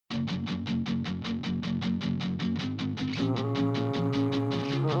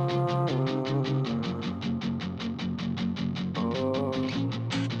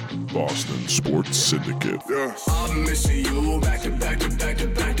Boston Sports Syndicate. Yeah. I'm missing you back to back to back to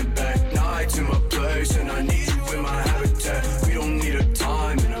back to back nights in my place, and I need you in my habitat. We don't need a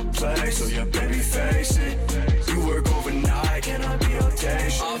time and a place, so yeah, baby, face it. You work overnight, can I be on day?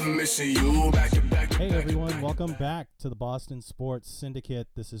 I'm missing you back to back to Hey back everyone, to back. welcome back to the Boston Sports Syndicate.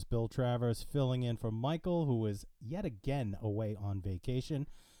 This is Bill Travers filling in for Michael, who is yet again away on vacation.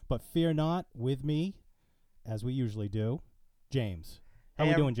 But fear not, with me, as we usually do, James. How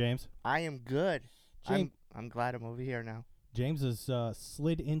we doing, James? I am good. James, I'm glad I'm over here now. James has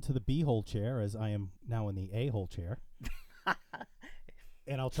slid into the B-hole chair, as I am now in the A-hole chair.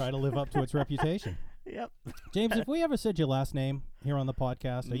 And I'll try to live up to its reputation. Yep. James, if we ever said your last name here on the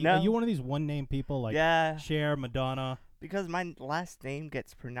podcast, are No. you one of these one-name people like Yeah, Cher, Madonna? because my last name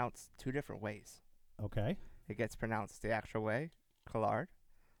gets pronounced two different ways. Okay. It gets pronounced the actual way, Collard,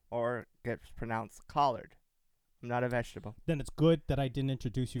 or gets pronounced Collard. I'm not a vegetable. Then it's good that I didn't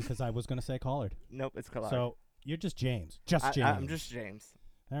introduce you because I was going to say Collard. Nope, it's Collard. So you're just James. Just James. I'm just James.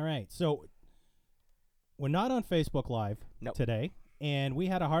 All right. So we're not on Facebook Live Nope. today, and we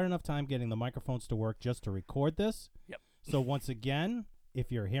had a hard enough time getting the microphones to work just to record this. Yep. So once again,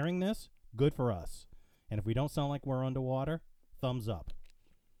 if you're hearing this, good for us. And if we don't sound like we're underwater, thumbs up.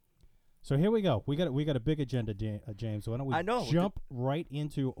 So here we go. We got a big agenda, James. Why don't we I know. jump right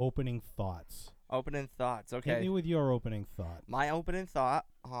into opening thoughts? Opening thoughts. Hit me Okay. with your opening thought. My opening thought,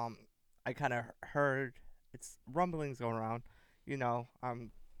 I kind of heard it's rumblings going around. You know,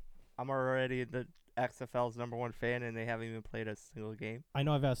 I'm already the XFL's #1 fan, and they haven't even played a single game. I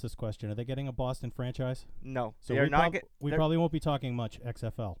know I've asked this question. Are they getting a Boston franchise? No, So they're we, not. we they're- probably won't be talking much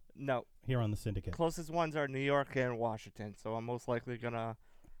XFL No, here on the Syndicate. closest ones are New York and Washington. So I'm most likely gonna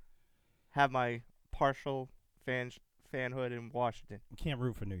have my partial fanhood in Washington. We can't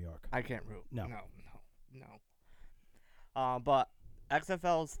root for New York. I can't root. No. But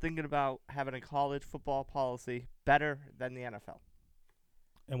XFL is thinking about having a college football policy better than the NFL.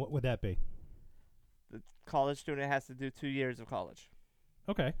 And what would that be? The college student has to do 2 years of college,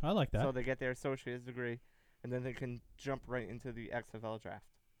 Okay, I like that. so they get their associate's degree, and then they can jump right into the XFL draft.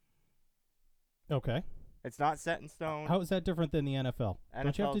 Okay. It's not set in stone. How is that different than the NFL?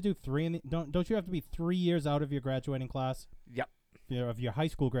 Don't you have NFL to do three in the, don't you have to be 3 years out of your graduating class? Yep. Of your high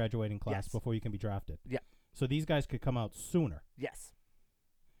school graduating class Yes. before you can be drafted. Yep. So these guys could come out sooner. Yes.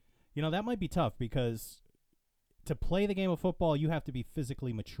 You know, that might be tough because to play the game of football, you have to be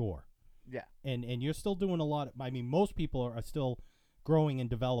physically mature. Yeah. And you're still doing a lot. I mean, most people are still growing and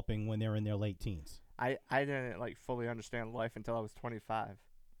developing when they're in their late teens. I didn't fully understand life until I was 25.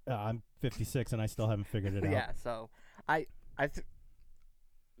 I'm 56 and I still haven't figured it out. Yeah, so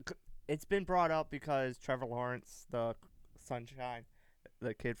it's been brought up because Trevor Lawrence, the Sunshine,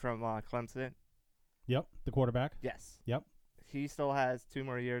 the kid from Clemson. Yep, the quarterback. Yes. Yep. He still has 2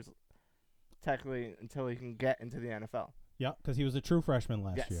 more years, technically, until he can get into the NFL. Yep, because he was a true freshman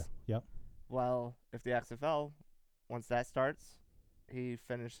last Yes. year. Yep. Well, if the XFL, once that starts, he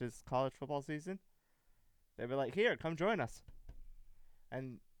finishes college football season, they'll be like, here, come join us.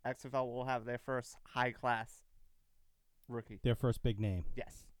 And XFL will have their first high-class rookie. Their first big name.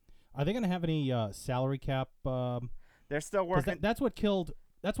 Yes. Are they going to have any salary cap? They're still 'Cause working. that's what killed.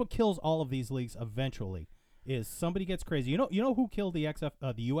 That's what kills all of these leagues eventually. Is somebody gets crazy. You know who killed the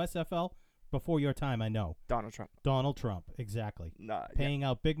the USFL before your time? I know. Donald Trump. Donald Trump. Exactly. No, Paying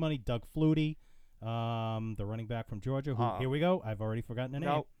out big money. Doug Flutie, the running back from Georgia. Who, here we go. I've already forgotten the name.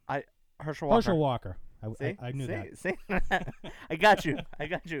 no, Herschel Walker. Herschel Walker. See? I knew that. See? I got you.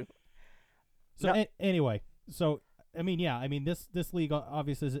 So No. anyway, so I mean, yeah, I mean this league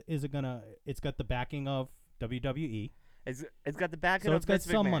obviously isn't gonna. It's got the backing of WWE, It's got the backing so of it's got Vince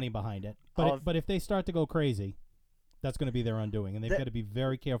some McMahon. money behind it. Oh, But if they start to go crazy, that's going to be their undoing, and they've got to be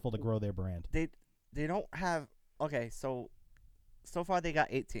very careful to grow their brand. They don't have. Okay, so far they got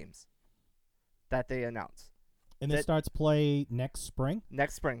 8 teams that they announced. And this starts play next spring.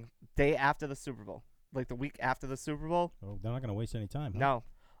 Next spring, day after the Super Bowl, like the week after the Super Bowl. Oh, they're not going to waste any time. Huh?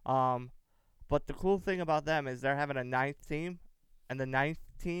 No, but the cool thing about them is they're having a 9th team, and the 9th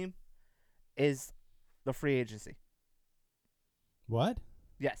team is the free agency. What?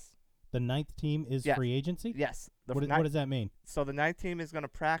 Yes. The 9th team is Yes. free agency? Yes. What does that mean? So the 9th team is going to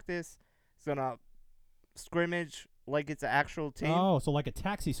practice. It's going to scrimmage like it's an actual team. Oh, so like a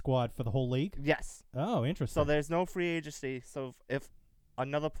taxi squad for the whole league? Yes. Oh, interesting. So there's no free agency. So if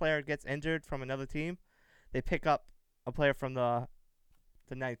another player gets injured from another team, they pick up a player from the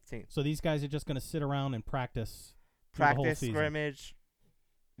 9th team. So these guys are just going to sit around and practice through the whole Practice, season. scrimmage.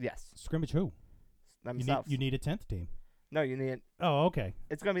 Yes. Scrimmage who? Themselves. You need a 10th team. No, you need. Oh, okay.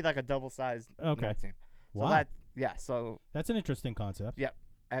 It's gonna be like a double-sized Okay. net team. So Wow. So That's an interesting concept. yep.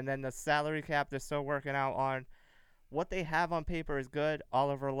 And then the salary cap, they're still working out on. What they have on paper is good.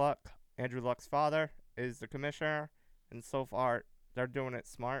 Oliver Luck, Andrew Luck's father, is the commissioner, and so far they're doing it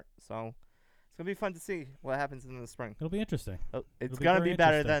smart. So it's gonna be fun to see what happens in the spring. It'll be interesting. It's be gonna very be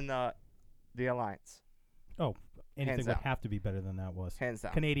better interesting. than the Alliance, Oh, anything Hands would down. have to be better than that was. hands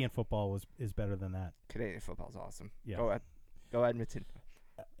down. Canadian football is better than that. Canadian football's awesome. Yeah. Go Edmonton.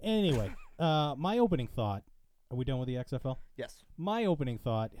 Anyway, my opening thought. Are we done with the XFL? Yes. My opening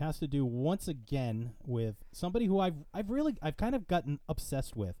thought has to do once again with somebody who I've kind of gotten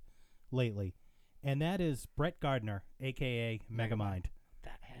obsessed with lately, and that is Brett Gardner, aka Megamind,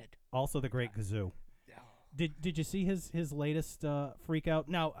 That head. also the Great Gazoo. Yeah. Did you see his latest freak out?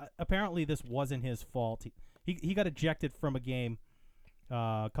 Now, apparently this wasn't his fault. He got ejected from a game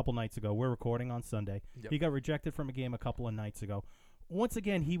a couple nights ago. We're recording on Sunday. Yep. He got rejected from a game a couple of nights ago. Once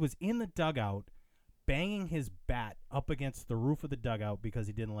again, he was in the dugout banging his bat up against the roof of the dugout because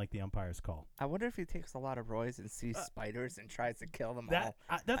he didn't like the umpire's call. I wonder if he takes a lot of Roys and sees spiders and tries to kill them all.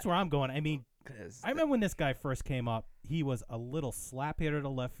 That's where I'm going. I mean, 'Cause I remember when this guy first came up, he was a little slap hitter to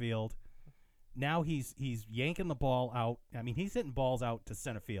left field. Now he's yanking the ball out. I mean, he's hitting balls out to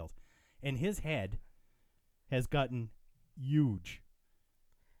center field. And his head has gotten huge.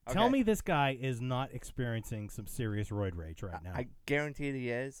 Tell Okay. me this guy is not experiencing some serious roid rage right now. I guarantee he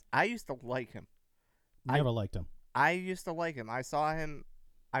is. I used to like him. Never liked him. I used to like him. I saw him.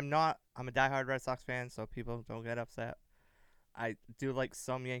 I'm a diehard Red Sox fan, so people don't get upset. I do like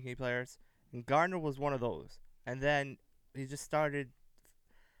some Yankee players. And Gardner was one of those. And then he just started,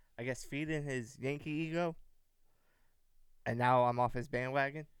 I guess, feeding his Yankee ego. And now I'm off his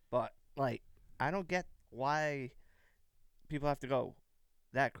bandwagon. But, like, I don't get why people have to go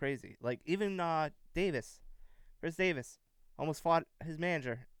that crazy. Like, even Chris Davis, almost fought his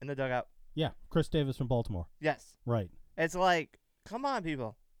manager in the dugout. Yeah, Chris Davis from Baltimore. Yes. Right. It's like, come on,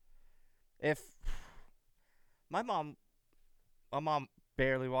 people. If my mom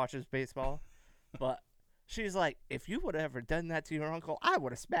barely watches baseball, but she's like, if you would have ever done that to your uncle, I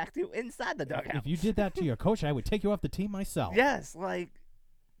would have smacked you inside the dugout. If you did that to your coach, I would take you off the team myself. Yes, like,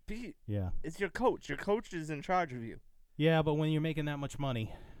 Yeah. it's your coach. Your coach is in charge of you. Yeah, but when you're making that much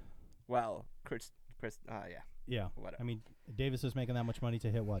money, Well, Chris, yeah, yeah. whatever. I mean, Davis is making that much money to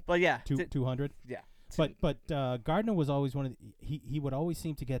hit what? But yeah, 200? yeah. But Gardner was always one of he would always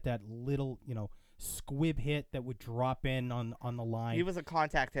seem to get that little, squib hit that would drop in on the line. He was a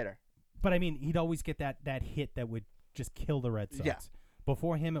contact hitter. But I mean, he'd always get that hit that would just kill the Red Sox. Yeah.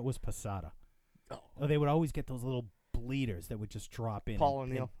 Before him, it was Posada. Oh. They would always get those little bleeders that would just drop in Paul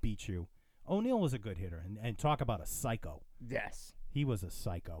and O'Neill. beat you. O'Neill was a good hitter, and talk about a psycho. Yes, He was a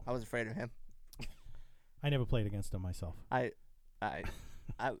psycho. I was afraid of him. I never played against him myself. I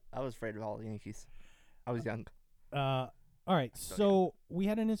was afraid of all the Yankees. I was young. All right, so we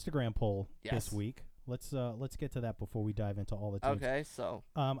had an Instagram poll Yes. this week. Let's get to that before we dive into all the teams. Okay, so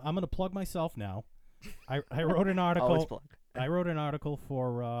I'm gonna plug myself now. I wrote an always article. plug. I wrote an article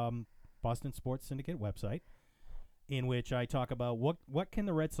for Boston Sports Syndicate website, in which I talk about what can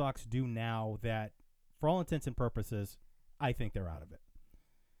the Red Sox do now that, for all intents and purposes, I think they're out of it.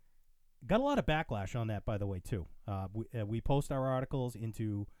 Got a lot of backlash on that, by the way, too. We post our articles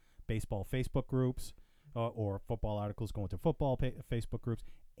into baseball Facebook groups, or football articles go into football Facebook groups.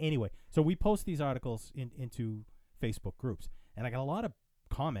 Anyway, so we post these articles into Facebook groups, and I got a lot of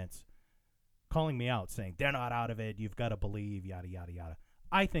comments calling me out, saying they're not out of it. You've got to believe, yada yada yada.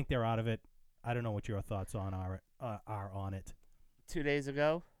 I think they're out of it. I don't know what your thoughts are on it. 2 days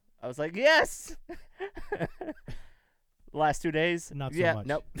ago, I was like, yes. Last 2 days, Not so yeah, much.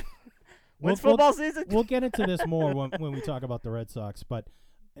 nope. We'll- When's football season? We'll get into this more when we talk about the Red Sox, but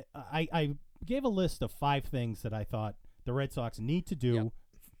I gave a list of 5 things that I thought the Red Sox need to do Yep.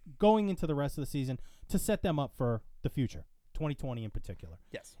 going into the rest of the season to set them up for the future, 2020 in particular.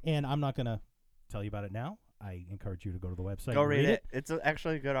 Yes. And I'm not going to tell you about it now. I encourage you to go to the website Go and read it. It's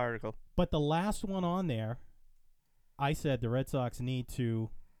actually a good article. But the last one on there, I said the Red Sox need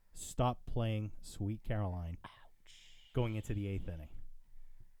to stop playing Sweet Caroline going into the 8th inning.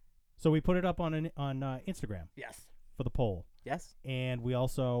 So we put it up on Instagram Yes. for the poll. Yes. And we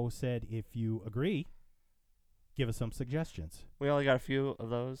also said, if you agree, give us some suggestions. We only got a few of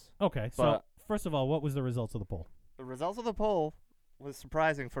those. Okay, so But- first of all, what was the results of the poll? The results of the poll was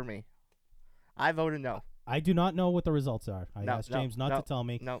surprising for me. I voted no. I do not know what the results are. I No, asked no, James not no, to tell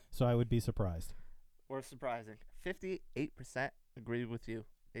me, No, so I would be surprised. we're surprising. 58% agreed with you.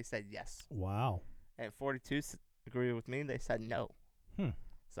 They said yes. Wow. And 42 agreed with me. They said no. Hmm.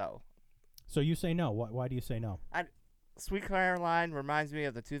 So So you say no. Why do you say no? Sweet Caroline reminds me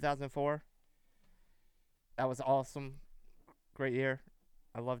of the 2004. That was awesome. Great year.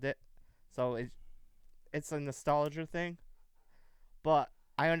 I loved it. So it's a nostalgia thing. But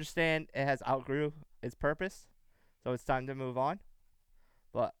I understand it has outgrew its purpose. So it's time to move on.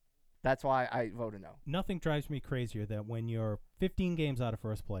 But that's why I voted no. Nothing drives me crazier than when you're 15 games out of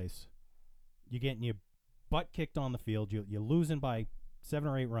first place, you're getting your butt kicked on the field, you're losing by 7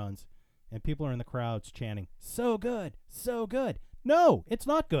 or 8 runs, and people are in the crowds chanting, "So good, so good." No, it's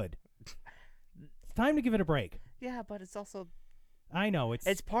not good. It's time to give it a break. Yeah, but it's also... I know.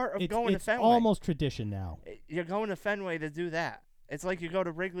 It's part of going to Fenway. It's almost tradition now. You're going to Fenway to do that. It's like you go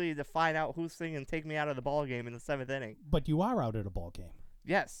to Wrigley to find out who's singing "Take Me Out of the Ball Game" in the 7th inning. But you are out at a ball game.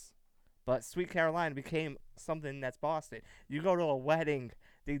 Yes. But Sweet Caroline became something that's Boston. You go to a wedding,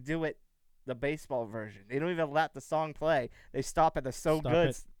 they do it the baseball version. They don't even let the song play. They stop at the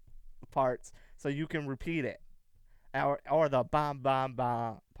good parts so you can repeat it. Or the bomb, bomb,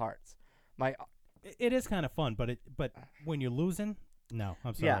 bomb parts. It is kind of fun, but when you're losing, no,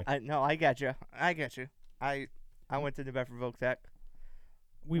 I'm sorry. Yeah, I get you. I went to New Bedford Voc-Tech.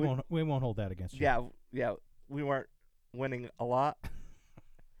 We won't hold that against you. Yeah, we weren't winning a lot.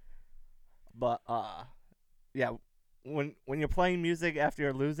 But yeah, when you're playing music after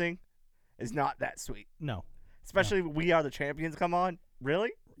you're losing, is not that sweet. No. Especially "We Are the Champions." Come on,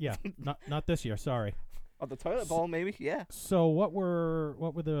 really? Yeah, not this year. Sorry. Oh, the toilet bowl, maybe. Yeah. So what were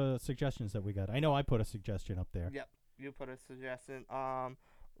the suggestions that we got? I know I put a suggestion up there. Yep, you put a suggestion.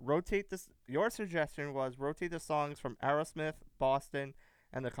 Rotate this. Your suggestion was rotate the songs from Aerosmith, Boston,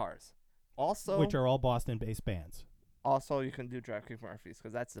 and the Cars. Also, which are all Boston-based bands. Also, you can do Dropkick Murphys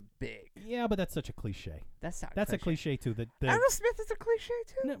because that's a big. Yeah, but that's such a cliche. That's not. That's a cliche too. Aerosmith is a cliche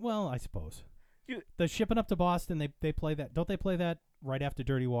too. Well, I suppose. The shipping up to Boston, they play that. Don't they play that right after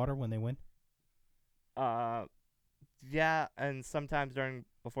Dirty Water when they win? Yeah, and sometimes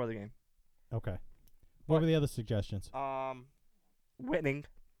before the game. Okay. What were the other suggestions? Winning.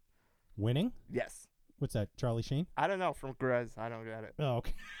 Winning? Yes. What's that? Charlie Sheen? I don't know. From Grez, I don't get it. Oh,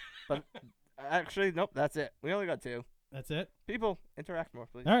 okay. But actually, nope. That's it. We only got 2. That's it. People, interact more,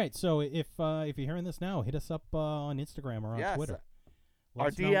 please. All right. So if you're hearing this now, hit us up on Instagram or on Twitter. Our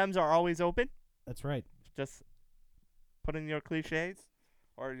DMs are always open. That's right. Just put in your cliches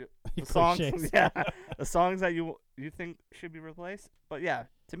or the cliches. songs. Yeah, the songs that you think should be replaced. But yeah,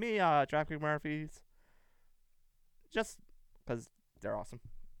 to me, Dropkick Murphys, just because they're awesome.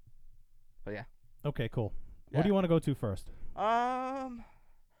 But yeah. Okay. Cool. Yeah. What do you want to go to first?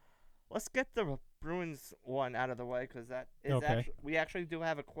 Let's get the Bruins one out of the way because that is okay. We actually do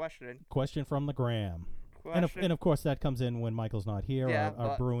have a question. Question from the Gram. And of course that comes in when Michael's not here, yeah,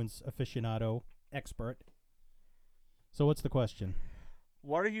 our Bruins aficionado expert. So what's the question?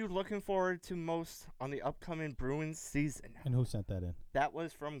 What are you looking forward to most on the upcoming Bruins season? And who sent that in? That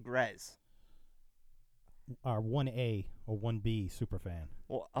was from Grez. Our 1A or 1B super fan.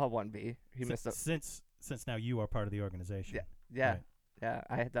 Well, 1B. He missed it. Since now you are part of the organization. Yeah. Right.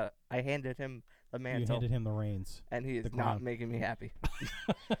 Yeah. I handed him the mantle. You handed him the reins. And he is not making me happy.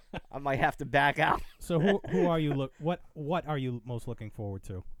 I might have to back out. So who are you what are you most looking forward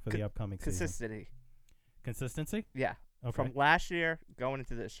to for the upcoming season? Consistency? Yeah. Okay. From last year going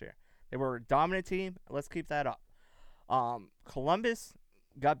into this year. They were a dominant team. Let's keep that up. Columbus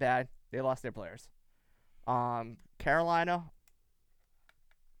got bad. They lost their players. Carolina,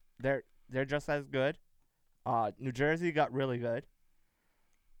 they're just as good. New Jersey got really good.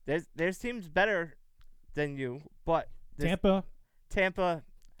 There's teams better than you, but Tampa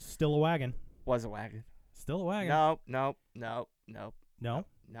still a wagon. Was a wagon. Still a wagon. No. No,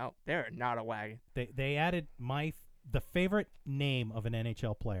 they're not a wagon. They added the favorite name of an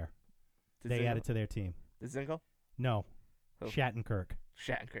NHL player. They added to their team. Dzingel? No. Who? Shattenkirk.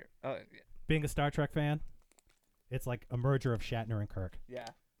 Oh, yeah. Being a Star Trek fan, it's like a merger of Shatner and Kirk. Yeah.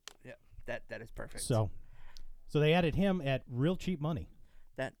 That is perfect. So they added him at real cheap money.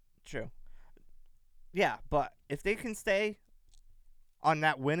 That's true. Yeah, but if they can stay on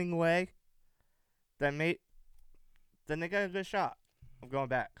that winning way, then they got a good shot of going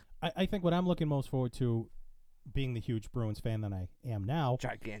back. I think what I'm looking most forward to, being the huge Bruins fan that I am now,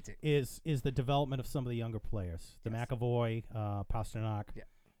 gigantic, is the development of some of the younger players. The McAvoy, Pasternak,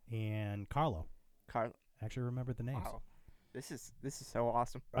 and Carlo. I actually remembered the names. Wow. This is so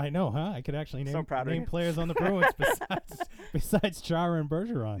awesome. I know, huh? I could actually name you. players on the Bruins besides Chara and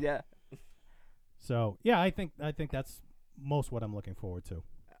Bergeron. Yeah. So yeah, I think that's most what I'm looking forward to.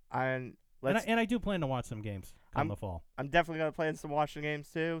 And I do plan to watch some games in the fall. I'm definitely gonna play in some watching games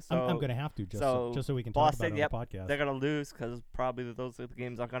too. So I'm gonna have to just so we can talk about it on the podcast. They're gonna lose because probably those are the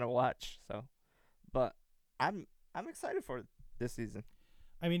games I'm gonna watch. So, but I'm I'm excited for this season.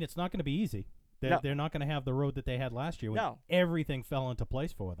 I mean, it's not going to be easy. No. They're not going to have the road that they had last year when No. everything fell into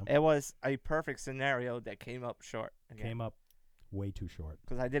place for them. It was a perfect scenario that came up short. Came up way too short.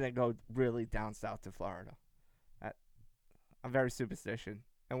 Because I didn't go really down south to Florida. I'm very superstitious.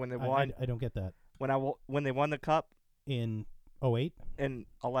 And when they won, I don't get that. When they won the cup In 08? in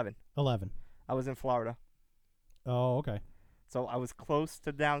 11, 11. I was in Florida. Oh, okay. So I was close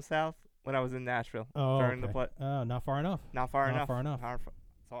to down south when I was in Nashville Oh, during the okay. play. Not far enough. Not far Not enough. far enough.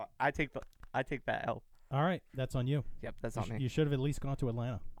 So I take that L. All right, that's on you. Yep, that's on me. You should have at least gone to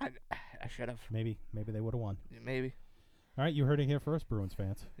Atlanta. I should have. Maybe they would have won. Maybe. All right, you heard it here first, Bruins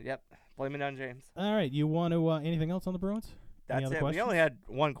fans. Yep. Blame it on James. All right, you want to anything else on the Bruins? Any That's other it. questions? We only had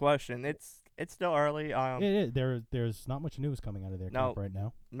one question. It's still early. There's not much news coming out of their camp right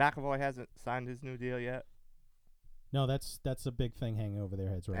now. McAvoy hasn't signed his new deal yet. No, that's a big thing hanging over their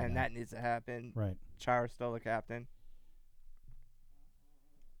heads right now. And that needs to happen. Right. Chara's still the captain.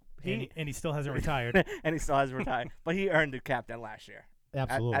 And he still hasn't retired. And he still hasn't retired. But he earned the captain last year.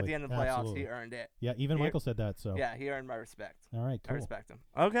 Absolutely. At the end of the playoffs, Absolutely. he earned it. Yeah, even Michael said that. So Yeah, he earned my respect. all right, I cool. respect him.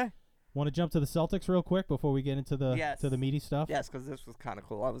 Okay. Want to jump to the Celtics real quick before we get into the meaty stuff? Yes, because this was kind of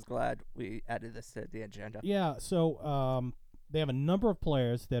cool. I was glad we added this to the agenda. Yeah. So they have a number of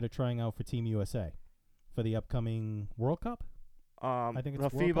players that are trying out for Team USA for the upcoming World Cup. I think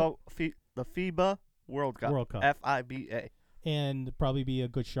it's the FIBA World Cup. World Cup. FIBA. And probably be a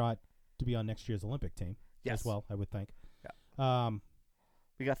good shot to be on next year's Olympic team as well, I would think. Yeah.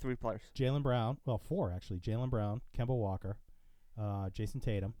 We got 3 players. Jaylen Brown. Well, 4 actually. Jaylen Brown, Kemba Walker, Jason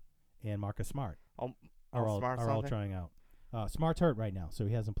Tatum, and Marcus Smart are all trying out. Smart's hurt right now, so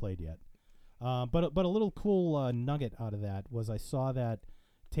he hasn't played yet. But a little cool nugget out of that was I saw that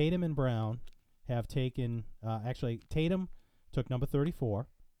Tatum and Brown have taken actually Tatum took number 34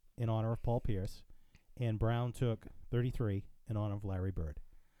 in honor of Paul Pierce, and Brown took 33 in honor of Larry Bird.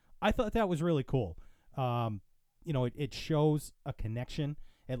 I thought that was really cool. It shows a connection,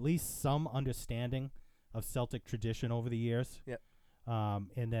 at least some understanding of Celtic tradition over the years. Yep.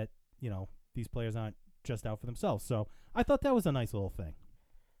 And that, these players aren't just out for themselves. So I thought that was a nice little thing.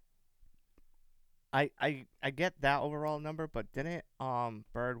 I get that overall number, but didn't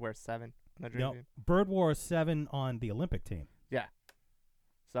Bird wear 7 on the dream team? Bird wore 7 on the Olympic team. Yeah.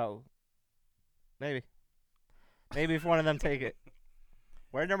 So maybe if one of them take it.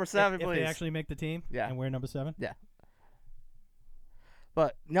 Wear number 7, please. If they actually make the team and wear number 7? Yeah.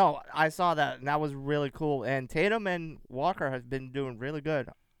 But, no, I saw that, and that was really cool. And Tatum and Walker have been doing really good.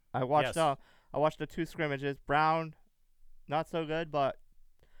 I watched the 2 scrimmages. Brown, not so good, but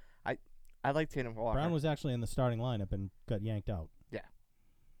I like Tatum and Walker. Brown was actually in the starting lineup and got yanked out. Yeah.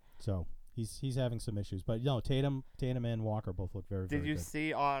 So he's having some issues. But, Tatum and Walker both look very, very good. Did you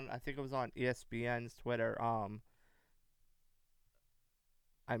see on, I think it was on ESPN's Twitter,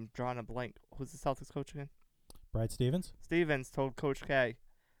 I'm drawing a blank. Who's the Celtics coach again? Brad Stevens? Stevens told Coach K,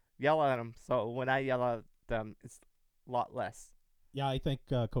 yell at him. So when I yell at them, it's a lot less. Yeah, I think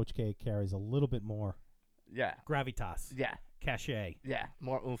Coach K carries a little bit more. Yeah. Gravitas. Yeah. Cachet. Yeah.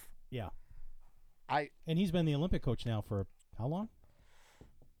 More oomph. Yeah. And he's been the Olympic coach now for how long?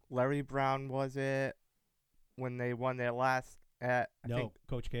 Larry Brown was it when they won their last? I think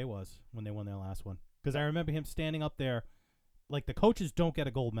Coach K was when they won their last one. Because I remember him standing up there. Like, the coaches don't get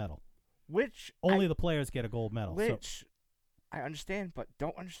a gold medal. Only the players get a gold medal. Which I understand, but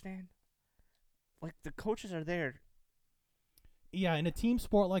don't understand. Like, the coaches are there. Yeah, in a team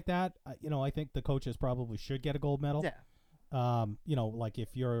sport like that, I think the coaches probably should get a gold medal. Yeah. Like if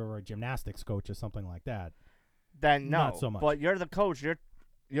you're a gymnastics coach or something like that. Then no. Not so much. But you're the coach.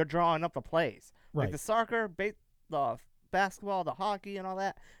 You're drawing up the plays. Right. Like the soccer, the basketball, the hockey, and all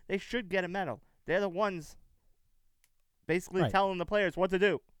that. They should get a medal. They're the ones basically telling the players what to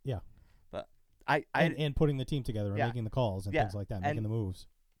do. Yeah. But and putting the team together and making the calls and things like that, making the moves.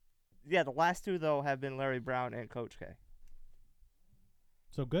 Yeah, the last 2 though have been Larry Brown and Coach K.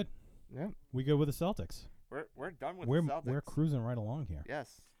 So good. Yeah. We good with the Celtics. We're done with the Celtics. We're cruising right along here.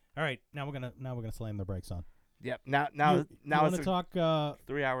 Yes. All right, now we're gonna slam the brakes on. Yep. Now you want to talk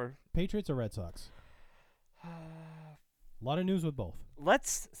 3-hour Patriots or Red Sox? A lot of news with both.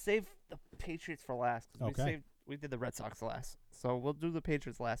 Let's save the Patriots for last. Okay. We did the Red Sox last, so we'll do the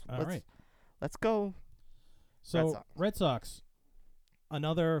Patriots last. All right. Let's go. So Red Sox,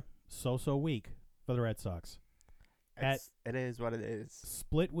 another so-so week for the Red Sox. It is what it is.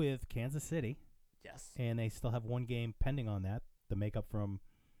 Split with Kansas City. Yes. And they still have one game pending on that, the makeup from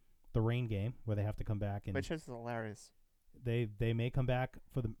the rain game, where they have to come back. And which is hilarious. They may come back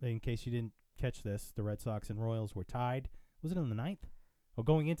in case you didn't catch this. The Red Sox and Royals were tied. Was it on the 9th? or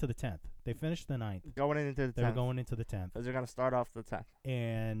going into the 10th. They finished the 9th. Going into the 10th. They were going into the 10th. Because they're going to start off the 10th.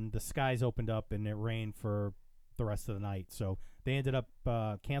 And the skies opened up and it rained for the rest of the night. So they ended up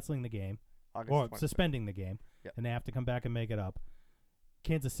canceling the game August or 25th. suspending the game. Yep. And they have to come back and make it up.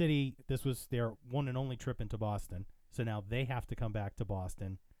 Kansas City, this was their one and only trip into Boston. So now they have to come back to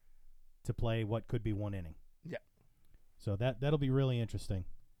Boston to play what could be one inning. Yeah. So that'll be really interesting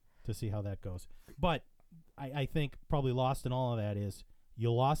to see how that goes. But I think probably lost in all of that is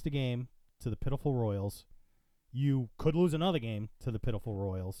you lost a game to the pitiful Royals. You could lose another game to the pitiful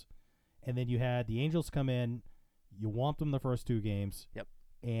Royals. And then you had the Angels come in. You whomped them the first 2 games. Yep.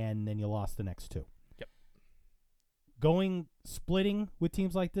 And then you lost the next 2. Yep. Splitting with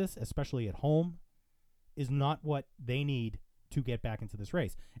teams like this, especially at home, is not what they need to get back into this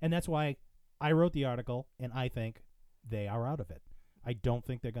race. And that's why I wrote the article, and I think they are out of it. I don't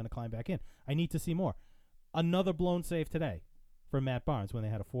think they're going to climb back in. I need to see more. Another blown save today from Matt Barnes when they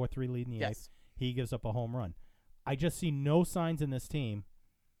had a 4-3 lead in the 8th. He gives up a home run. I just see no signs in this team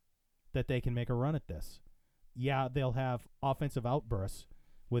that they can make a run at this. Yeah, they'll have offensive outbursts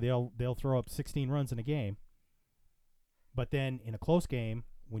where they'll throw up 16 runs in a game. But then in a close game,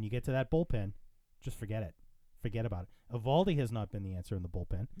 when you get to that bullpen, just forget it. Forget about it. Evaldi has not been the answer in the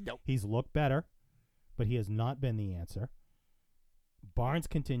bullpen. Nope. He's looked better, but he has not been the answer. Barnes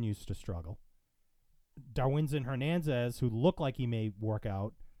continues to struggle. Darwinzon Hernandez, who looked like he may work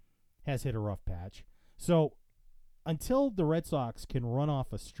out, has hit a rough patch. So until the Red Sox can run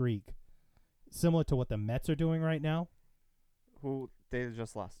off a streak similar to what the Mets are doing right now. Who they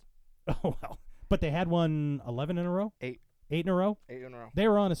just lost. Oh, well. But they had won 11 in a row? 8. 8 in a row? 8 in a row. They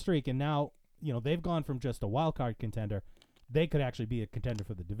were on a streak, and now, they've gone from just a wild card contender. They could actually be a contender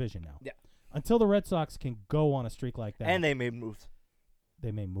for the division now. Yeah. Until the Red Sox can go on a streak like that. And they made moves.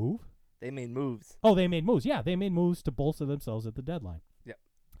 They may move? They made moves. Oh, they made moves. Yeah, they made moves to bolster themselves at the deadline. Yep.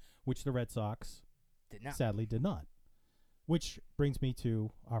 Which the Red Sox Did not. sadly did not. Which brings me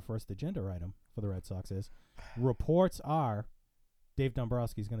to our first agenda item for the Red Sox is reports are Dave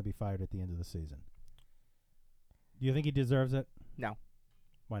Dombrowski is going to be fired at the end of the season. Do you think he deserves it? No.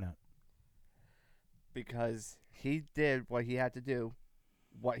 Why not? Because he did what he had to do,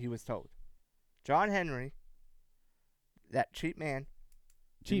 what he was told. John Henry, that cheap man.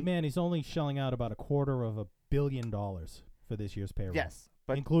 Cheap man, he's only shelling out about $250 million for this year's payroll. Yes,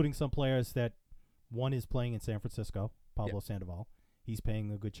 but including some players that one is playing in San Francisco, Pablo Sandoval. He's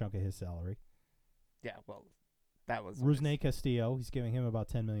paying a good chunk of his salary. Yeah, well, that was Rusney Castillo, he's giving him about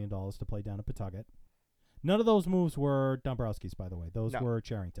 $10 million to play down at Pawtucket. None of those moves were Dombrowski's, by the way. Those were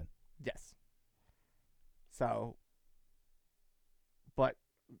Charrington. Yes. So, but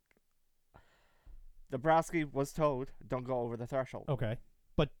Dombrowski was told, don't go over the threshold. Okay.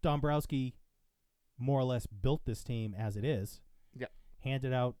 But Dombrowski more or less built this team as it is. Yeah.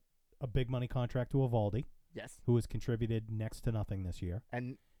 Handed out a big money contract to Evaldi. Yes. Who has contributed next to nothing this year.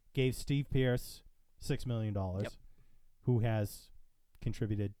 And gave Steve Pierce $6 million, who has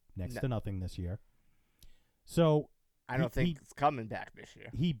contributed next to nothing this year. So I don't think it's coming back this year.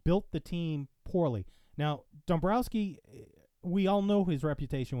 He built the team poorly. Now, Dombrowski, we all know his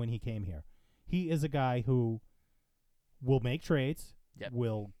reputation when he came here. He is a guy who will make trades,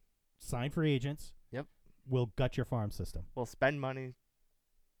 will sign free agents, will gut your farm system. Will spend money.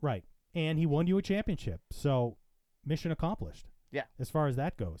 Right. And he won you a championship. So, mission accomplished. Yeah. As far as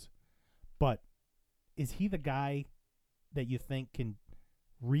that goes. But is he the guy that you think can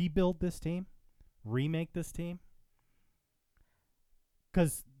rebuild this team? Remake this team?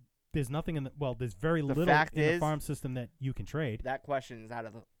 Because there's nothing in there's very little in the farm system that you can trade. That question is out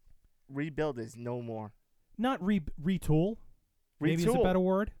of the rebuild is no more. Not retool. Maybe is a better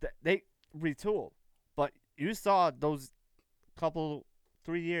word. They retool. But you saw those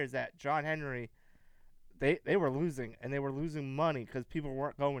 3 years that John Henry, they were losing, and they were losing money because people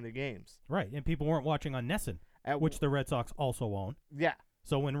weren't going to games. Right, and people weren't watching on NESN, which the Red Sox also own. Yeah.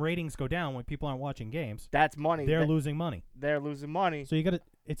 So when ratings go down, when people aren't watching games, that's money. They're losing money. They're losing money. So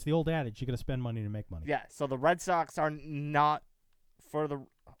it's the old adage, you got to spend money to make money. Yeah, so the Red Sox are not, for the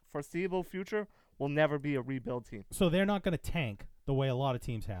foreseeable future, will never be a rebuild team. So they're not going to tank the way a lot of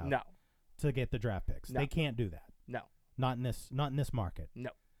teams have. No. To get the draft picks. No. They can't do that. No. Not in this market. No.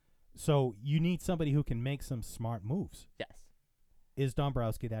 So you need somebody who can make some smart moves. Yes. Is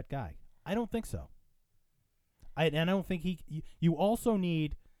Dombrowski that guy? I don't think so. I don't think you also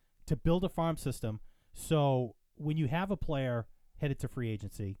need to build a farm system so when you have a player headed to free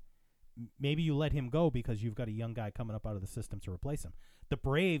agency, maybe you let him go because you've got a young guy coming up out of the system to replace him. The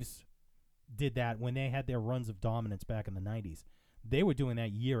Braves did that when they had their runs of dominance back in the 90s. They were doing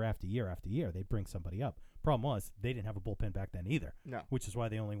that year after year after year. They'd bring somebody up. Problem was, they didn't have a bullpen back then either. No. Which is why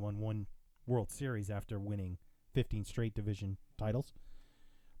they only won one World Series after winning 15 straight division titles.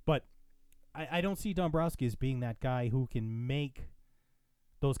 But I don't see Dombrowski as being that guy who can make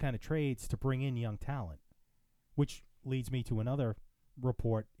those kind of trades to bring in young talent, which leads me to another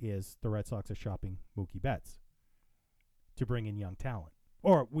report is the Red Sox are shopping Mookie Betts to bring in young talent,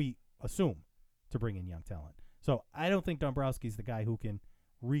 or we assume to bring in young talent. So I don't think Dombrowski's the guy who can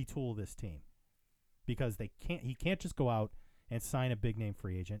retool this team because he can't just go out and sign a big-name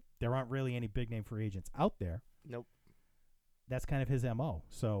free agent. There aren't really any big-name free agents out there. Nope. That's kind of his MO.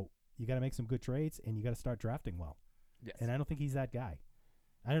 So you got to make some good trades, and you got to start drafting well. Yes. And I don't think he's that guy.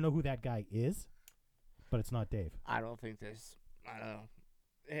 I don't know who that guy is, but it's not Dave. I don't think there's. I don't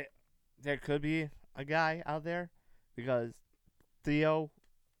know. There could be a guy out there because Theo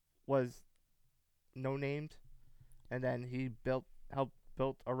was no-named, and then he helped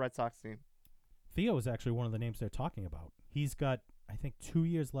build a Red Sox team. Theo is actually one of the names they're talking about. He's got, I think, 2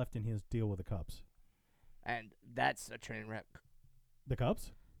 years left in his deal with the Cubs. And that's a train wreck. The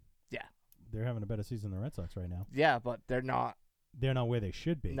Cubs? Yeah. They're having a better season than the Red Sox right now. Yeah, but they're not. They're not where they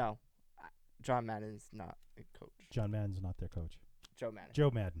should be. No. John Madden's not a coach. John Madden's not their coach. Joe Madden.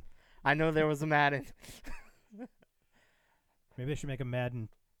 Joe Madden. I know there was a Madden. Maybe they should make a Madden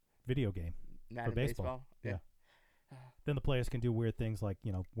video game Madden for baseball. Yeah. Then the players can do weird things like,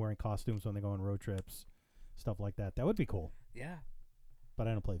 wearing costumes when they go on road trips, stuff like that. That would be cool. Yeah. But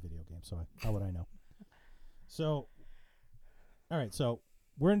I don't play video games, so how would I know? So, all right, so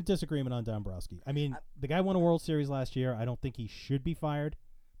we're in disagreement on Dombrowski. I mean, the guy won a World Series last year. I don't think he should be fired,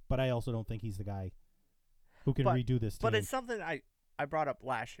 but I also don't think he's the guy who can redo this team. But it's something I brought up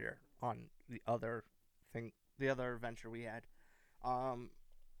last year on the other venture we had.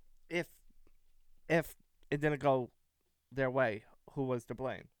 If it didn't go their way, who was to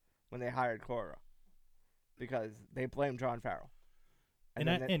blame when they hired Cora? Because they blamed John Farrell.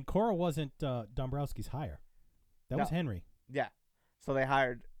 And Cora wasn't Dombrowski's hire. That was Henry. Yeah. So they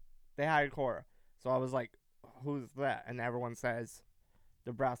hired Cora. So I was like, who's that? And everyone says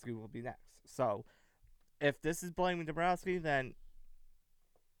Dombrowski will be next. So if this is blaming Dombrowski, then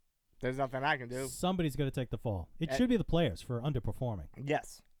there's nothing I can do. Somebody's going to take the fall. It should be the players for underperforming.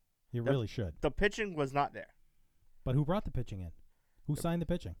 Yes. It really should. The pitching was not there. But who brought the pitching in? Who signed the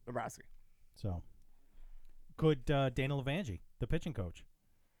pitching? Dombrowski. So, could Dana Levangie, the pitching coach,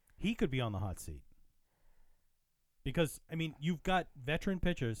 he could be on the hot seat. Because, I mean, you've got veteran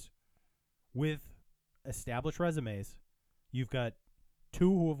pitchers with established resumes. You've got two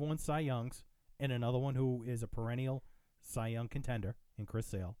who have won Cy Youngs and another one who is a perennial Cy Young contender in Chris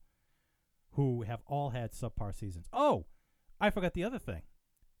Sale, who have all had subpar seasons. Oh, I forgot the other thing.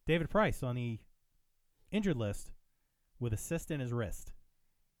 David Price on the injured list with a cyst in his wrist.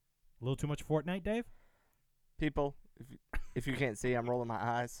 A little too much Fortnite, Dave? People, if you can't see, I'm rolling my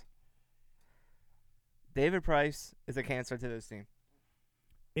eyes. David Price is a cancer to this team.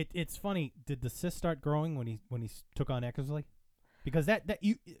 It's funny. Did the cyst start growing when he took on Eckersley? Because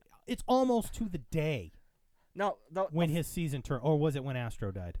it's almost to the day. No, when his season turned, or was it when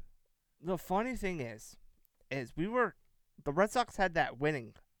Astro died? The funny thing is the Red Sox had that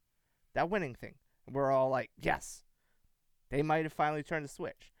winning thing. We're all like, yes, they might have finally turned the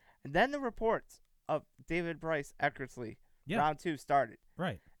switch. And then the reports of David Price Eckersley round 2 started.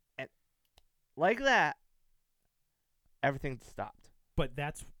 Right. And like that, everything stopped. But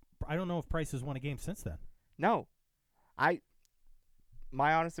I don't know if Price has won a game since then. No.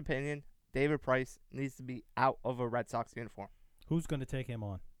 My honest opinion, David Price needs to be out of a Red Sox uniform. Who's going to take him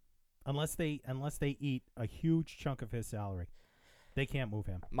on? Unless they eat a huge chunk of his salary. They can't move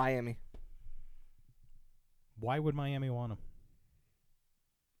him. Miami. Why would Miami want him?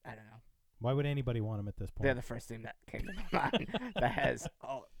 I don't know. Why would anybody want him at this point? They're the first team that came to my mind that has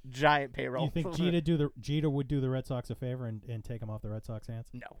a giant payroll. You think Jeter would do the Red Sox a favor and take him off the Red Sox hands?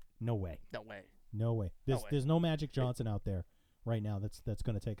 No. No way. No way. No way. There's no Magic Johnson out there right now that's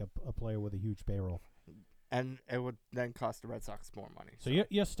going to take a player with a huge payroll. And it would then cost the Red Sox more money. So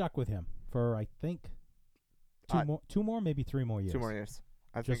you're stuck with him for, I think, two more, maybe 3 more years. 2 more years.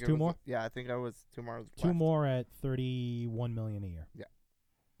 Just 2 more? Yeah, I think I was 2 more. 2 more at $31 million a year. Yeah.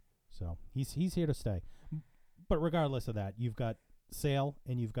 So he's here to stay. But regardless of that, you've got Sale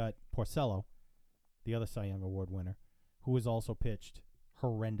and you've got Porcello, the other Cy Young Award winner, who has also pitched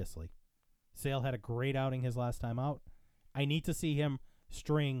horrendously. Sale had a great outing his last time out. I need to see him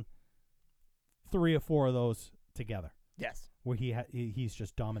string 3 or 4 of those together. Yes. Where he's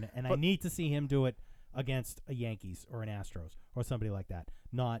just dominant. And I need to see him do it against a Yankees or an Astros or somebody like that,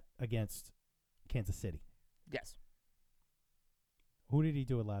 not against Kansas City. Yes. Who did he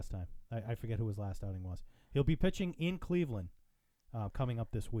do it last time? I forget who his last outing was. He'll be pitching in Cleveland coming up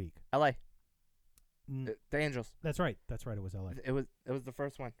this week. L.A. The Angels. That's right. It was L.A. It was the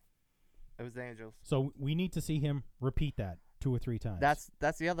first one. It was the Angels. So we need to see him repeat that 2 or 3 times.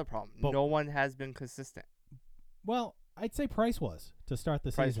 That's the other problem. But no one has been consistent. Well, I'd say Price was to start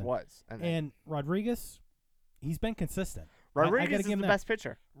the Price season. was. And Rodriguez, he's been consistent. Rodriguez is the best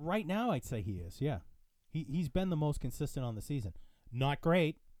pitcher. Right now, I'd say he is, yeah. He's been the most consistent on the season. Not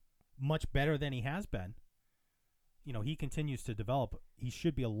great, much better than he has been. You know, he continues to develop. He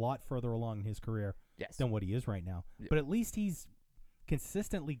should be a lot further along in his career than what he is right now. Yeah. But at least he's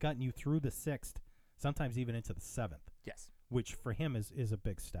consistently gotten you through the 6th, sometimes even into the 7th. Yes. Which for him is a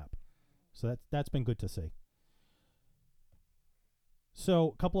big step. So that's been good to see.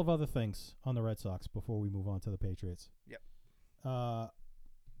 So a couple of other things on the Red Sox before we move on to the Patriots. Yep.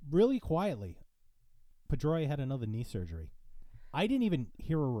 Really quietly, Pedroia had another knee surgery. I didn't even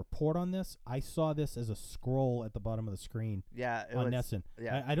hear a report on this. I saw this as a scroll at the bottom of the screen on NESN.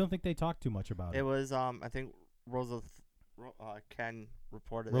 Yeah. I don't think they talked too much about it. It was, I think, Ken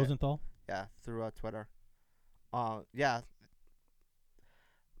reported Rosenthal? it. Yeah, through Twitter. Yeah.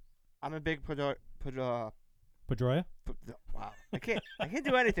 I'm a big Pedroia? Wow. I can't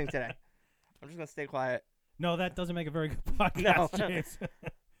do anything today. I'm just going to stay quiet. No, that doesn't make a very good podcast, James.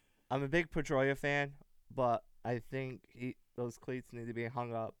 I'm a big Pedroia fan, but I think those cleats need to be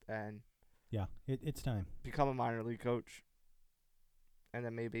hung up and yeah, it's time. Become a minor league coach, and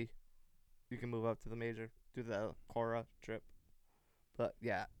then maybe you can move up to the major, do the Cora trip. But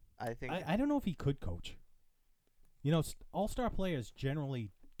yeah, I think I don't know if he could coach. You know, all-star players generally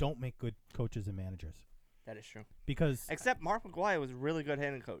don't make good coaches and managers. That is true. Because except Mark McGwire was a really good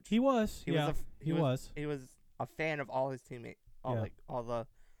hitting coach. He was. He was a fan of all his teammates.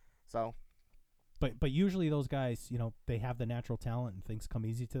 But usually those guys, you know, they have the natural talent and things come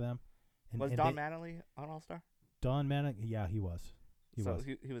easy to them. Was Don Mattingly an all-star? Don Mattingly, yeah, he was. He was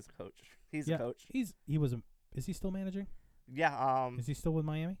a coach. He's a coach. Is he still managing? Yeah. Is he still with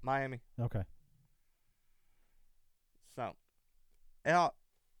Miami? Miami. Okay. So, it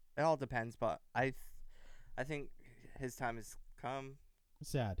all depends, but I think his time has come.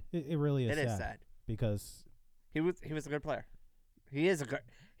 Sad. It really is. It is sad because he was a good player. He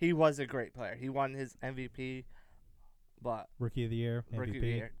was a great player. He won his MVP, but Rookie of the Year, MVP. Rookie of the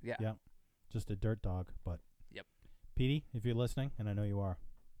Year, yeah. Yep. Just a dirt dog, but yep. Petey, if you're listening, and I know you are,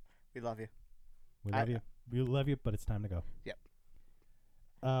 we love you. We love you. We love you, but it's time to go. Yep.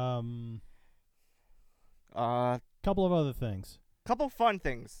 Couple of other things. Couple fun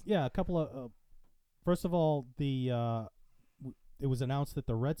things. Yeah, a couple of. First of all, it was announced that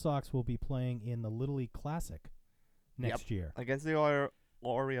the Red Sox will be playing in the Little League Classic next year against the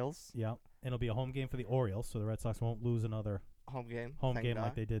Orioles. Yeah, and it'll be a home game for the Orioles, so the Red Sox won't lose another home game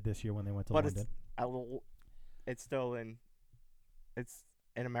like they did this year when they went to London. It's still in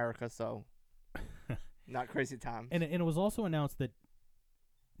America, so not crazy times. And it was also announced that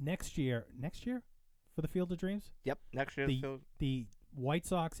next year for the Field of Dreams. Yep, next year the White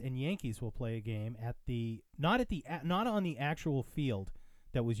Sox and Yankees will play a game not on the actual field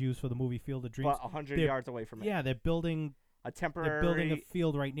that was used for the movie Field of Dreams, but 100 yards away from it. Yeah, they're building a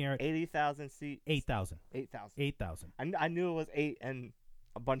field right near it. 80,000 seats. 8,000. 8,000. I knew it was 8 and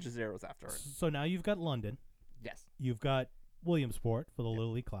a bunch of zeros after it. So now you've got London. Yes. You've got Williamsport for the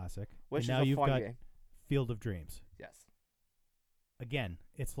Little League Classic. Which and now is a you've fun got game. Field of Dreams. Yes. Again,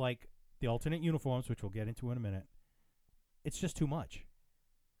 it's like the alternate uniforms, which we'll get into in a minute. It's just too much.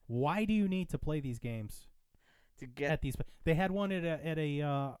 Why do you need to play these games at these? They had one at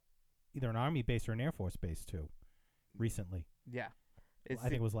a either an Army base or an Air Force base too, recently. Yeah, I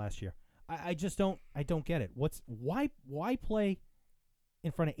think it was last year. I just don't get it. Why play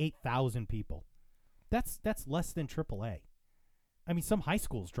in front of 8,000 people? That's less than AAA. I mean, some high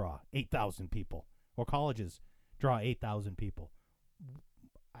schools draw 8,000 people, or colleges draw 8,000 people.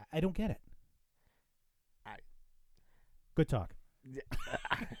 I don't get it. Good talk.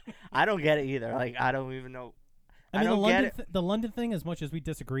 I don't get it either. Like, I don't even know. I mean, the London thing, as much as we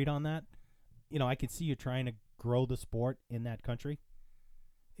disagreed on that, you know, I could see you trying to grow the sport in that country.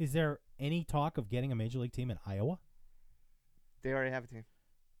 Is there any talk of getting a major league team in Iowa? They already have a team.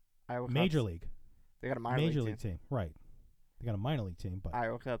 Iowa Cubs. Major league. They got a major league team. Right. They got a minor league team, but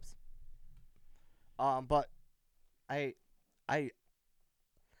Iowa Cubs. But I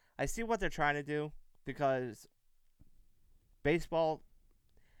see what they're trying to do because baseball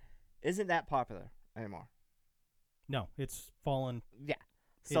isn't that popular anymore. No, it's fallen. Yeah.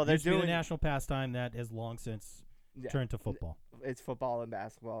 So they're doing the national pastime that has long since turned to football. It's football and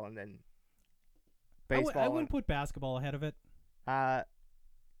basketball, and then baseball. I wouldn't put basketball ahead of it. Uh,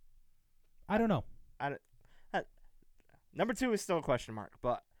 I don't know. Number 2 is still a question mark,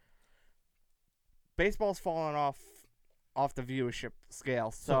 but baseball's fallen off the viewership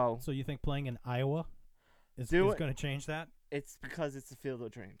scale. So you think playing in Iowa is Do going to change that? it's because it's the Field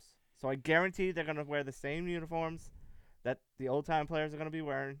of Dreams. So I guarantee they're gonna wear the same uniforms that the old time players are gonna be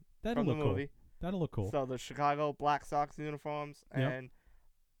wearing That'll from the look cool. movie. That'll look cool. So the Chicago Black Sox uniforms Yep. and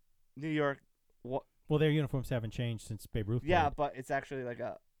New York. Well, their uniforms haven't changed since Babe Ruth Yeah, played. but it's actually like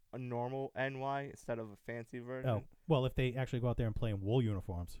a normal NY instead of a fancy version. Oh, well, if they actually go out there and play in wool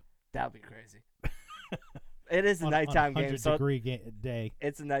uniforms. That'd be crazy. It is a on nighttime a game, so 100-degree day.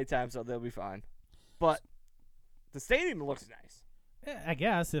 it's a nighttime, so they'll be fine. But the stadium looks nice. I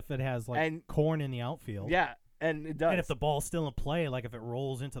guess if it has And- corn in the outfield. Yeah, and it does. And if the ball's still in play, like if it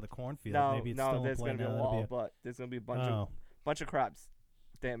rolls into the cornfield, maybe it's still in there's play. gonna be a Now that'll wall, but there's gonna be a bunch of crops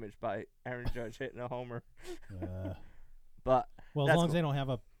damaged by Aaron Judge hitting a homer. But well, as that's long as cool. they don't have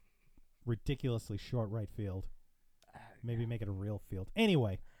a ridiculously short right field, maybe make it a real field.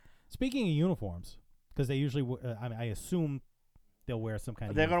 Anyway, speaking of uniforms, because they usually, I assume they'll wear some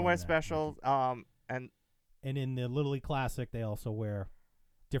kind of. they're gonna uniform wear in that. special. And in the Little League Classic, they also wear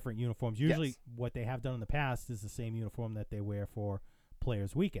different uniforms. Usually, Yes. what they have done in the past is the same uniform that they wear for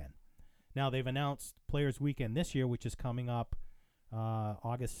Players Weekend. Now, they've announced Players Weekend this year, which is coming up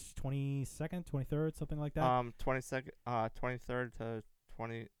August 22nd, 23rd, something like that. 22nd, 23rd to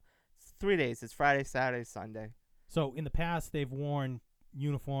 20. 3 days. It's Friday, Saturday, Sunday. So, in the past, they've worn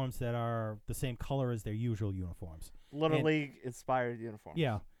uniforms that are the same color as their usual uniforms. Little League inspired uniforms.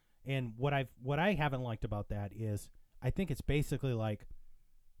 Yeah. And what I haven't liked about that is I think it's basically like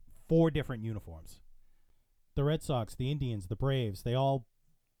 4 different uniforms. The Red Sox, the Indians, the Braves, they all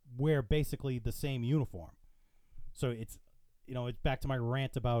wear basically the same uniform. So it's it's back to my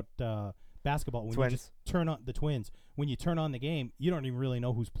rant about basketball. When Twins. you just turn on the Twins, when you turn on the game, you don't even really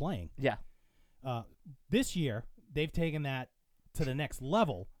know who's playing. Yeah. This year, they've taken that to the next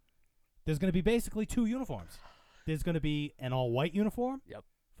level. There's going to be basically 2 uniforms. There's going to be an all-white uniform. Yep.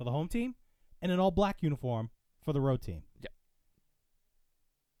 For the home team, and an all-black uniform for the road team. Yep.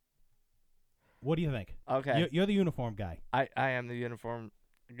 What do you think? Okay. You're the uniform guy. I am the uniform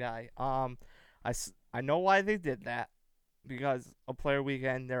guy. I know why they did that, because a player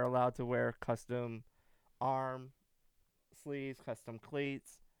weekend they're allowed to wear custom arm sleeves, custom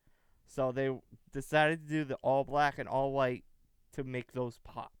cleats. So they decided to do the all black and all white to make those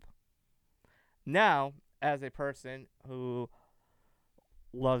pop. Now, as a person who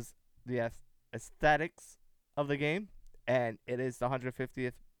loves the aesthetics of the game, and it is the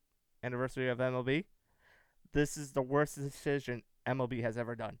 150th anniversary of MLB, this is the worst decision MLB has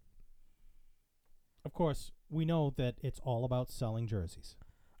ever done. Of course, we know that it's all about selling jerseys.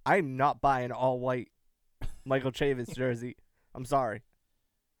 I'm not buying all white Michael Chavis jersey. I'm sorry.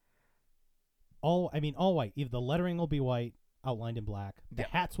 All white. Either the lettering will be white, outlined in black. The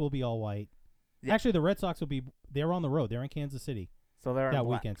hats will be all white. Yeah. Actually, the Red Sox they're on the road. They're in Kansas City So they're in that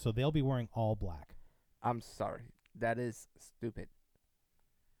black. weekend, so they'll be wearing all black. I'm sorry. That is stupid.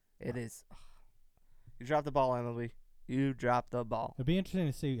 It is. You dropped the ball, MLB. You dropped the ball. It'll be interesting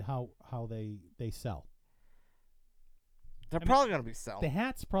to see how they sell. They're probably going to be selling. The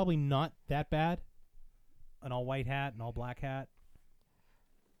hat's probably not that bad. An all-white hat, an all-black hat.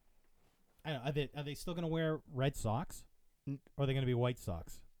 I don't know, are they still going to wear red socks? Or are they going to be white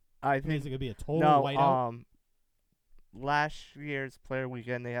socks? I Is it think going to be a total white out? last year's player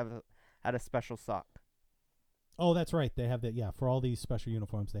weekend they had a special sock. Oh, that's right. They have that. Yeah, for all these special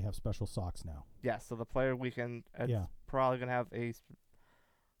uniforms, they have special socks now. Yeah, so the player weekend it's Yeah. probably going to have a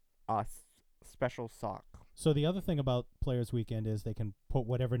special sock. So the other thing about Players Weekend is they can put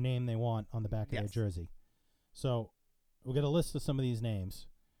whatever name they want on the back of their Yes. jersey. So we'll get a list of some of these names,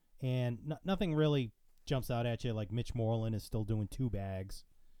 and nothing really jumps out at you. Like Mitch Moreland is still doing 2 bags.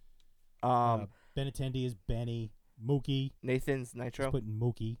 Benintendi is Benny. Mookie Nathan's is Nitro. putting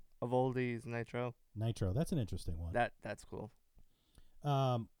Mookie. Evoldi's Nitro. Nitro. That's an interesting one. That's cool.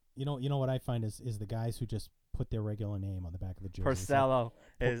 You know what I find is the guys who just put their regular name on the back of the jersey. Porcello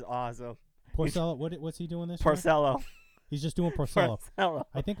is awesome. Porcello. What's he doing this year? Porcello. He's just doing Porcello. Porcello.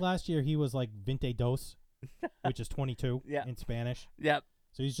 I think last year he was like 22, which is 22 Yeah. in Spanish. Yep.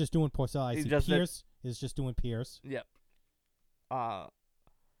 So he's just doing Porcello. I He see just did- Pierce is just doing Pierce. Yep.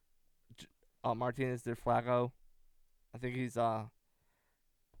 Martinez did Flacco. I think he's I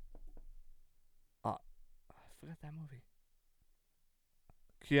forgot that movie.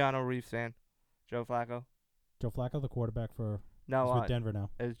 Keanu Reeves fan. Joe Flacco. Joe Flacco, the quarterback for No, he's with Denver now.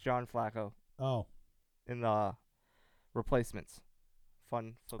 it's John Flacco Oh, in the Replacements.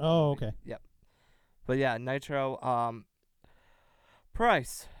 Fun football Oh, movie. okay. Yep. But yeah, Nitro.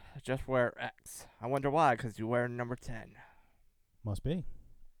 Price, just wear X. I wonder why, because you wear number 10. Must be.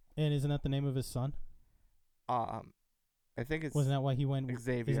 And isn't that the name of his son? I think it's Wasn't that why he went?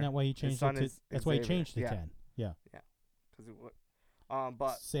 Xavier. Isn't that why he His changed son it to? is That's why he Xavier. changed to Yeah. 10. Yeah. Cause it would.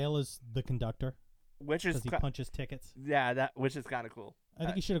 But Sale is the conductor which is because he punches tickets. which is kind of cool. I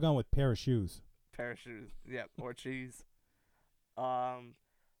think he should have gone with pair of shoes. Pair of shoes, yeah, or cheese.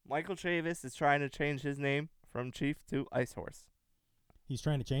 Michael Chavis is trying to change his name from Chief to Ice Horse. He's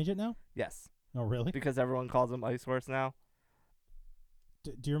trying to change it now? Yes, Oh, really? because everyone calls him Ice Horse now.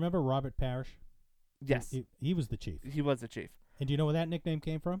 Do you remember Robert Parrish? Yes, He was the chief. he was the chief. And do you know where that nickname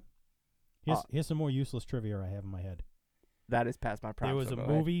came from? Here's some more useless trivia I have in my head. That is past my prime. There was so a go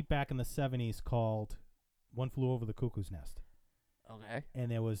ahead. movie back in the 70s called One Flew Over the Cuckoo's Nest. Okay. And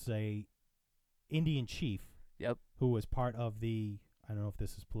there was a Indian chief Yep. who was part of the, I don't know if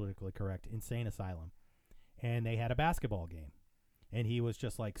this is politically correct, insane asylum. And they had a basketball game. And he was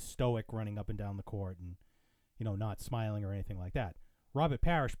just like stoic running up and down the court and, not smiling or anything like that. Robert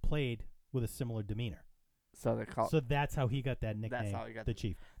Parrish played with a similar demeanor. So they call. So that's how he got that nickname, That's how he got the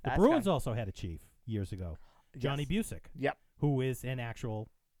chief. The that's Bruins kinda- also had a chief years ago, Johnny Busick, Yep. who is an actual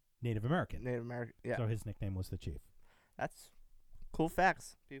Native American. Native American. Yeah. So his nickname was the chief. That's cool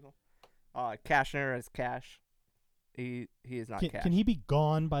facts, people. Cashner is Cash. He is not Cash. Can he be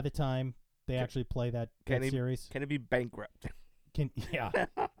gone by the time they actually play that series? Can it be bankrupt? Yeah.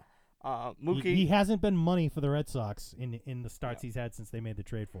 Mookie. He hasn't been money for the Red Sox in the starts he's had since they made the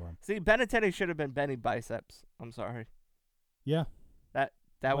trade for him. See, Benintendi should have been Benny Biceps. I'm sorry. Yeah.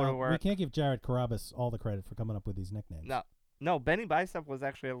 That would have We worked. can't give Jared Carabas all the credit for coming up with these nicknames. No, Benny Bicep was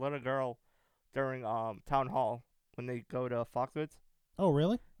actually a little girl during Town Hall when they go to Foxwoods. Oh,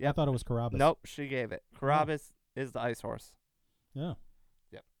 really? I Yep. thought it was Carabas. Nope, she gave it. Carabas is the Ice Horse. Yeah.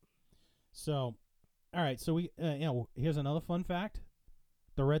 Yep. So, all right. So here's another fun fact: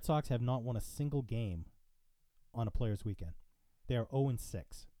 the Red Sox have not won a single game on a Players' Weekend. They are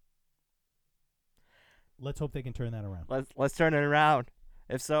 0-6. Let's hope they can turn that around. Let's turn it around.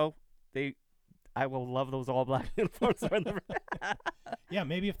 If so, I will love those all black uniforms. Yeah,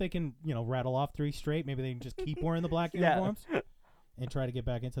 maybe if they can, rattle off 3 straight, maybe they can just keep wearing the black Yeah. uniforms and try to get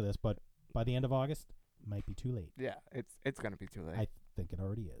back into this. But by the end of August, it might be too late. Yeah, it's gonna be too late. I think it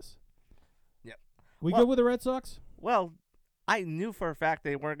already is. Yep. We Well- good with the Red Sox? Well, I knew for a fact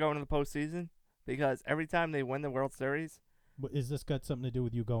they weren't going to the postseason because every time they win the World Series, Is this got something to do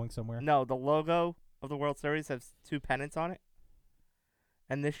with you going somewhere? no, the logo of the World Series has 2 pennants on it,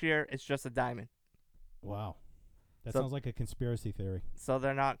 and this year it's just a diamond. Wow. That So- sounds like a conspiracy theory. So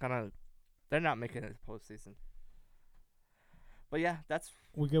they're not making it to postseason. But yeah,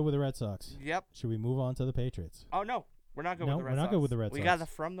 We good with the Red Sox? yep. Should we move on to the Patriots? Oh no, we're not good No, with the Red we're not Sox. good with the Red We got Sox.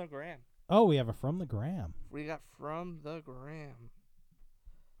 the from the gram. Oh, we have a from the gram. We got from the gram.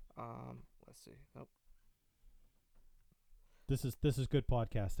 Let's see. Nope. This is good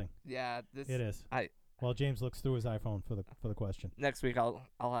podcasting. Yeah, this It is. I- While James looks through his iPhone for the question. next week I'll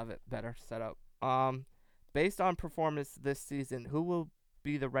have it better set up. Based on performance this season, who will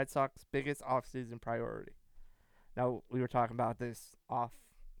be the Red Sox biggest offseason priority? Now, we were talking about this off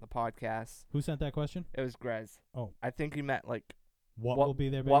the podcast. Who sent that question? It was Grez. Oh. I think he meant like What will be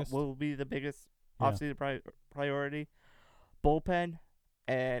their biggest? what will be the biggest Yeah. offseason priority? Bullpen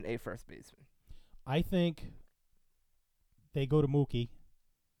and a first baseman. I think they go to Mookie,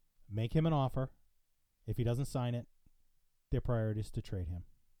 make him an offer. If he doesn't sign it, their priority is to trade him.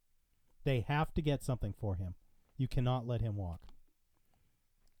 They have to get something for him. You cannot let him walk.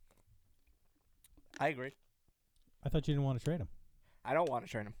 I agree. I thought you didn't want to trade him. I don't want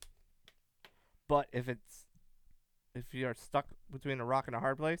to trade him. But if you're stuck between a rock and a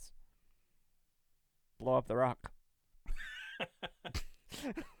hard place, blow up the rock.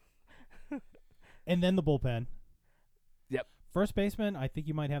 And then the bullpen. Yep. First baseman, I think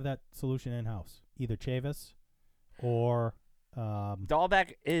you might have that solution in-house. Either Chavis or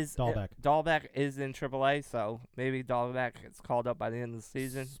Dahlbeck is Dahlbeck. Dahlbeck is in AAA, so maybe Dahlbeck gets called up by the end of the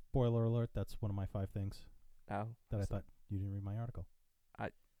season. Spoiler alert, that's one of my 5 things No, that I thought you didn't read my article.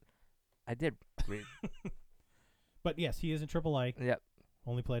 I did read. But yes, he is in AAA. Yep.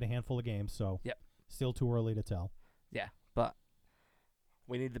 Only played a handful of games, so Yep. still too early to tell. Yeah, but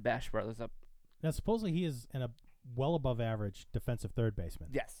we need the Bash brothers up. Now, supposedly he is a well above average defensive third baseman.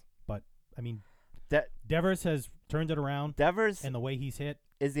 Yes. I mean, De- Devers has turned it around, Devers and the way he's hit,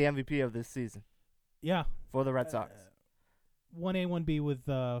 is the MVP of this season yeah. for the Red Sox. 1A, 1B with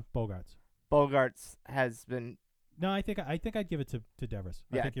Bogarts. Bogarts has been No, I think I'd give it to Devers.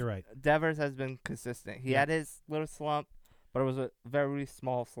 I Yeah, think you're right. Devers has been consistent. He Yeah. had his little slump, but it was a very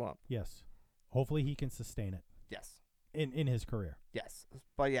small slump. Yes. Hopefully he can sustain it. Yes. in his career. Yes,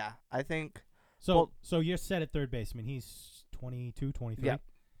 but yeah, I think So you're set at third base. I mean, he's 22, 23. Yep.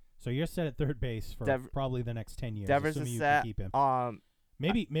 So you're set at third base for probably the next 10 years. Devers assuming is you set. can keep him.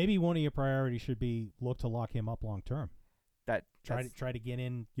 Maybe one of your priorities should be look to lock him up long term. Try to get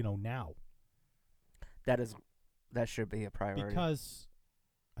in, now. That should be a priority. Because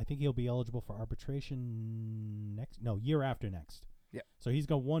I think he'll be eligible for arbitration year after next. Yeah. So he's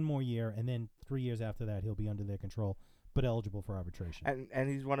got one more year, and then 3 years after that, he'll be under their control, but eligible for arbitration. And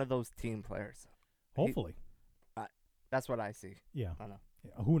he's one of those team players. Hopefully. That's what I see. Yeah. I don't know.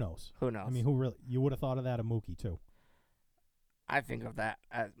 Yeah, who knows? Who knows? I mean, you would have thought of that of Mookie, too. I think of that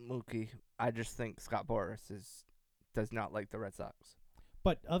as Mookie. I just think Scott Boras does not like the Red Sox.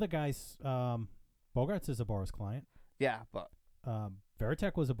 But other guys, Bogarts is a Boras client. Yeah, but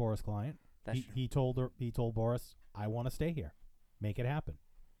Veritek was a Boras client. that's true. He told Boras, I want to stay here. Make it happen.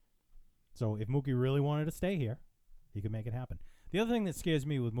 So if Mookie really wanted to stay here, he could make it happen. The other thing that scares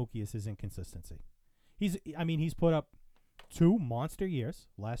me with Mookie is his inconsistency. He's put up 2 monster years.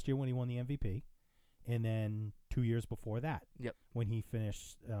 Last year when he won the MVP, and then 2 years before that, Yep. when he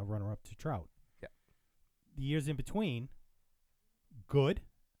finished runner-up to Trout. Yep. The years in between, good,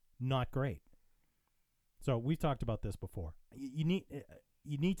 not great. So we've talked about this before. You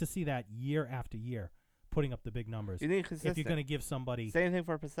need to see that year after year, putting up the big numbers. You need consistent. If you're going to give somebody Same thing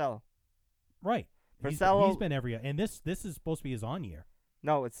for Porcello. right, Porcello- he's been every year, and this is supposed to be his on year.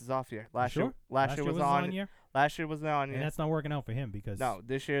 No, it's his off year. Last You year, sure? last year was his on year, Last year was the on year. and that's not working out for him because No,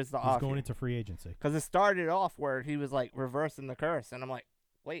 this year's the he's off going year. into free agency. Because it started off where he was like reversing the curse, and I'm like,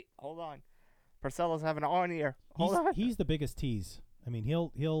 wait, hold on. Porcello's having an on year. Hold on. He's the biggest tease. I mean,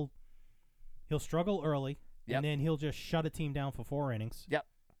 he'll struggle early, Yep. and then he'll just shut a team down for 4 innings. Yep.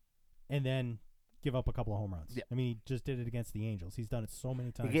 And then give up a couple of home runs. Yep. I mean, he just did it against the Angels. He's done it so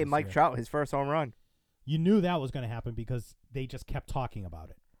many times. He gave this Mike year. Trout his first home run. You knew that was going to happen because they just kept talking about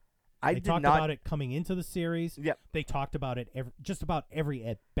it. They They talked not, about it coming into the series. Yep. They talked about it just about every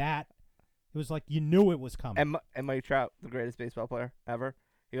at bat. It was like you knew it was coming. And Mike Trout, the greatest baseball player ever,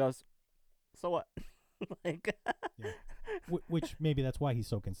 he goes, so what? like, Yeah. Which maybe that's why he's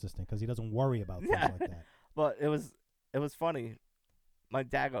so consistent because he doesn't worry about things Yeah. like that. But it was funny. My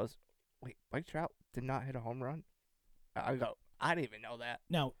dad goes, wait, Mike Trout did not hit a home run? I go, I didn't even know that.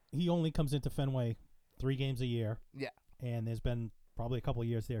 Now, he only comes into Fenway 3 games a year. Yeah. And there's been probably a couple of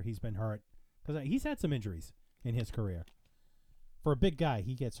years there he's been hurt because he's had some injuries in his career. For a big guy,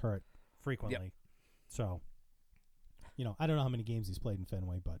 he gets hurt frequently. Yep. So, I don't know how many games he's played in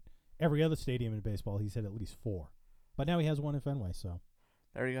Fenway, but every other stadium in baseball, he's hit at least 4. But now he has one in Fenway, so.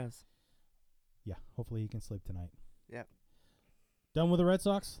 There he goes. Yeah, hopefully he can sleep tonight. Yep. Done with the Red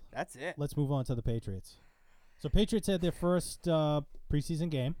Sox? That's it. Let's move on to the Patriots. So Patriots had their first preseason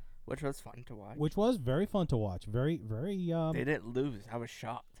game, Which was fun to watch. which was very fun to watch. Very, very. They didn't lose. I was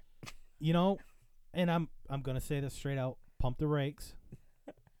shocked. And I'm gonna say this straight out. Pump the brakes.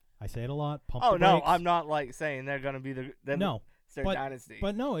 I say it a lot. Pump Oh the no, brakes. I'm not like saying they're gonna be No, their but- dynasty.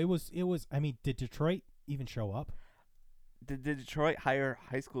 But no, it was. I mean, did Detroit even show up? Did Detroit hire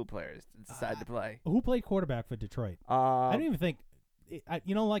high school players to decide to play? Who played quarterback for Detroit? I don't even think.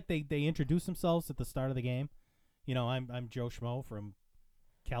 Like they introduced themselves at the start of the game. I'm Joe Schmo from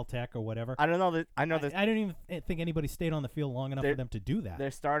Caltech or whatever. I don't know that. I know that I don't even think anybody stayed on the field long enough for them to do that.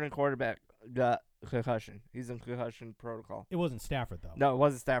 their starting quarterback got concussion. He's in concussion protocol. It wasn't Stafford though. No, it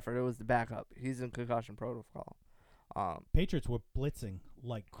wasn't Stafford. It was the backup. He's in concussion protocol. Patriots were blitzing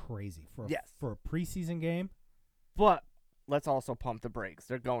like crazy for Yes. for a preseason game. But let's also pump the brakes.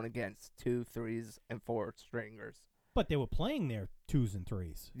 They're going against 2, 3s, and 4 stringers. But they were playing their 2s and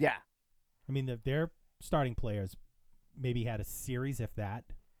 3s. Yeah. I mean, their starting players maybe had a series, if that.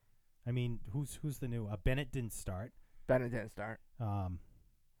 I mean, who's the new? Bennett didn't start. Bennett didn't start.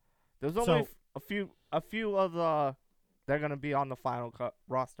 There's So- only a few of the they're gonna be on the final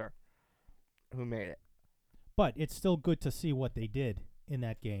roster who made it. But it's still good to see what they did in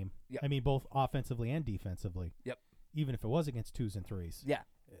that game. Yep. I mean, both offensively and defensively. Yep. Even if it was against 2s and 3s. Yeah.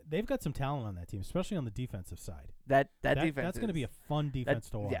 They've got some talent on that team, especially on the defensive side. That defense. That's going to be a fun defense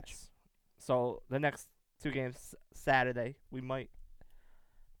to watch. Yes. So the next 2 games Saturday, we might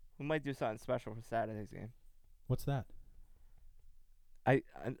do something special for Saturday's game. What's that? I'm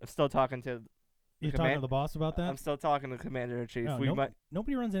still talking to. You're talking to the boss about that? I'm still talking to Commander in Chief. No,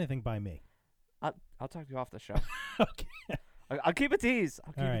 nobody runs anything by me. I'll talk to you off the show. Okay. I'll keep a tease.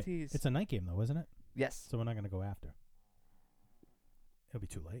 I'll keep All a right. tease. It's a night game, though, isn't it? Yes. So we're not going to go after. It'll be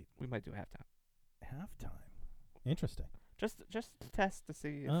too late. We might do halftime. Halftime. Interesting. Just to test to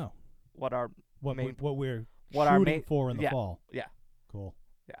see What our what main- we're what our shooting main- for in the yeah. fall. Yeah. Cool.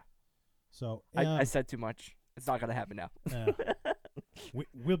 Yeah. So I said too much. It's not gonna happen now.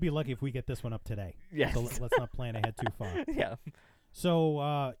 We'll be lucky if we get this one up today. Yes. So let's not plan ahead too far. Yeah.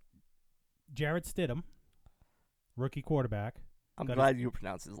 So Jarrett Stidham, rookie quarterback. I'm glad you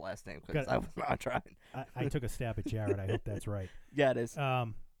pronounced his last name because I was not trying. I took a stab at Jarrett. I hope that's right. Yeah, it is.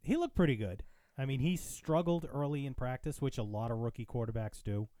 He looked pretty good. I mean, he struggled early in practice, which a lot of rookie quarterbacks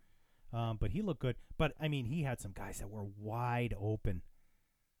do. But he looked good. But, I mean, he had some guys that were wide open.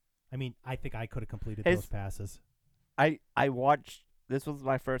 I mean, I think I could have completed those passes. I watched – this was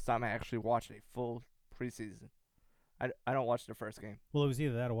my first time I actually watched a full preseason. I don't watch the first game. Well, it was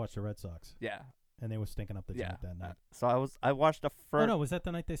either that or watch the Red Sox. Yeah. And they were stinking up the joint that night. So I watched the first – Oh, no, was that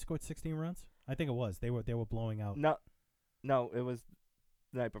the night they scored 16 runs? I think it was. They were blowing out. No, it was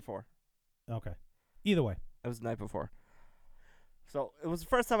the night before. Okay. Either way. It was the night before. So it was the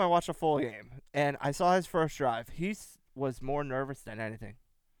first time I watched a full game, and I saw his first drive. He was more nervous than anything.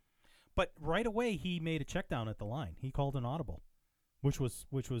 But right away, he made a check down at the line. He called an audible, which was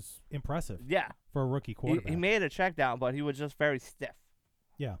impressive. Yeah. For a rookie quarterback. He made a check down, but he was just very stiff.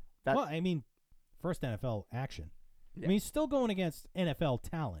 Yeah. Well, I mean, first NFL action. Yeah. I mean, he's still going against NFL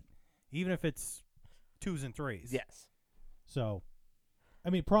talent, even if it's 2s and 3s. Yes. So, I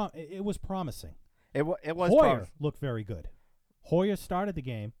mean, it was promising. It was Hoyer promising. looked very good. Hoyer started the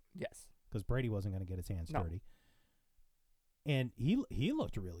game. Yes. Because Brady wasn't going to get his hands dirty. And he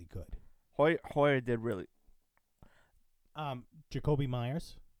looked really good. Hoyer did really. Jacoby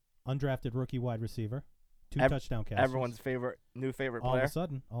Myers, undrafted rookie wide receiver, 2 touchdown catches. Everyone's new favorite player.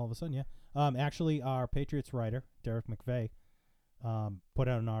 All of a sudden, yeah. Actually, our Patriots writer, Derek McVeigh, put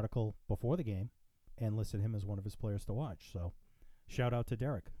out an article before the game and listed him as one of his players to watch. So, shout out to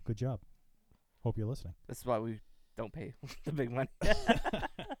Derek. Good job. Hope you're listening. This is why we don't pay the big money.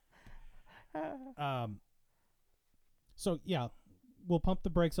 So, yeah, we'll pump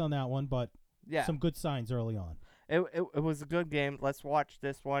the brakes on that one, but some good signs early on. It was a good game. Let's watch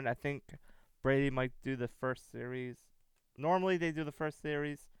this one. I think Brady might do the first series. Normally they do the first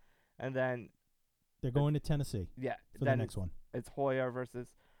series, and then they're going to Tennessee. Yeah, for the next one. It's Hoyer versus.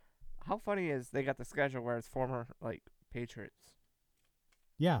 How funny is they got the schedule where it's former Patriots.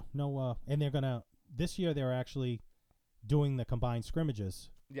 Yeah, no, and they're gonna this year. They're actually doing the combined scrimmages.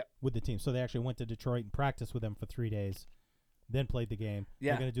 With the team, so they actually went to Detroit and practiced with them for 3 days, then played the game.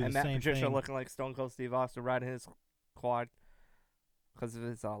 Yeah, they're gonna do and the Matt same Patricia thing. looking like Stone Cold Steve Austin riding his quad because of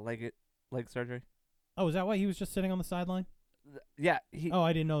his leg surgery. Oh, is that why he was just sitting on the sideline? Yeah.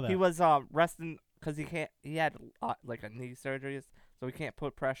 I didn't know that. He was resting because he had a knee surgery, so he can't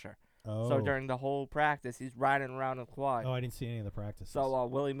put pressure. Oh. So during the whole practice, he's riding around in quad. Oh, I didn't see any of the practices. So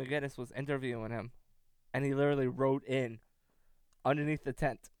Willie McGinnis was interviewing him, and he literally rode in underneath the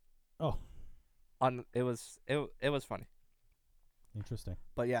tent. Oh. It was funny. Interesting.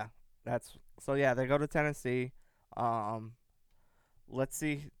 But yeah, they go to Tennessee. Let's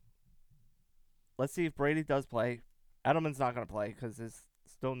see if Brady does play. Edelman's not going to play because he's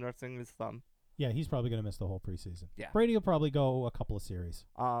still nursing his thumb. Yeah, he's probably going to miss the whole preseason. Yeah. Brady will probably go a couple of series.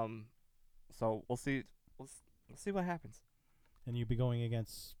 So we'll see. We'll see what happens. And you'll be going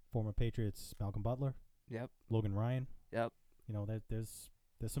against former Patriots Malcolm Butler. Yep. Logan Ryan. Yep. You know, there's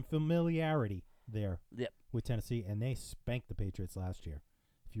some familiarity there. Yep. With Tennessee, and they spanked the Patriots last year.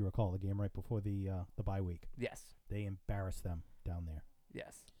 If you recall, the game right before the bye week. Yes. They embarrassed them down there.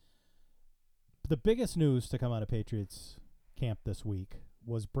 Yes. The biggest news to come out of Patriots camp this week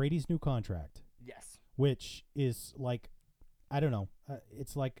was Brady's new contract. Yes. Which is like, I don't know,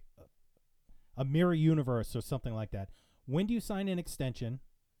 it's like a mirror universe or something like that. When do you sign an extension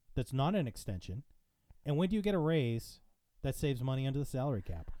that's not an extension, and when do you get a raise that saves money under the salary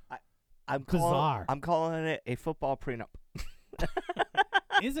cap? I'm bizarre. I'm calling it a football prenup.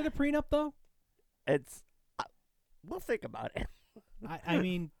 Is it a prenup though? It's. We'll think about it. I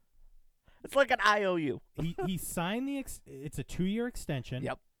mean, it's like an IOU. he signed it's a 2-year extension.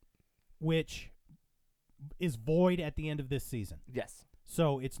 Yep. Which is void at the end of this season. Yes.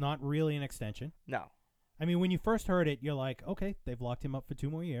 So it's not really an extension. No. I mean, when you first heard it, you're like, okay, they've locked him up for 2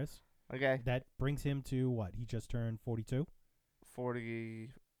 more years. Okay. That brings him to what? He just turned 42?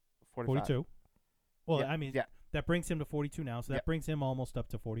 45. 42. Well, yeah. I mean, yeah. That brings him to 42 now, so that brings him almost up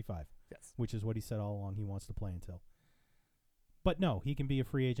to 45. Yes. Which is what he said all along he wants to play until. But no, he can be a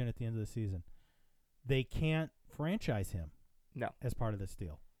free agent at the end of the season. They can't franchise him. No. As part of this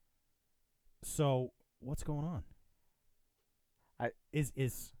deal. So, what's going on?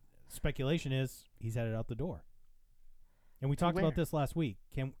 Is speculation is he's headed out the door. And we talked about this last week.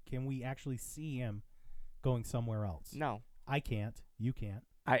 Can we actually see him going somewhere else? No. I can't. You can't.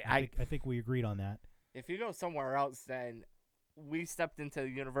 I think we agreed on that. If you go somewhere else, then we stepped into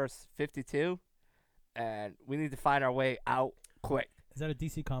universe 52, and we need to find our way out quick. Is that a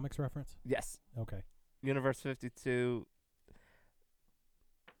DC Comics reference? Yes. Okay. Universe 52.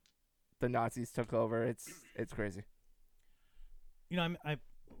 The Nazis took over. It's crazy. You know,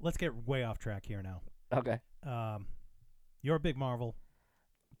 let's get way off track here now. Okay. You're a big Marvel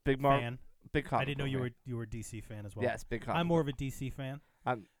fan. Big comic. I didn't know book you were a DC fan as well. Yes, big comic. I'm more of a DC fan.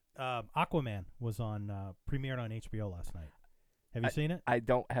 I'm Aquaman was premiered on HBO last night. Have you seen it? I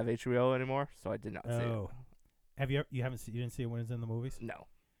don't have HBO anymore, so I did not see it. Have you? You didn't see it when it was in the movies? No.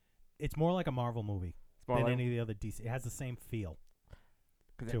 It's more like a Marvel movie It's more than like any of the other DC. It has the same feel.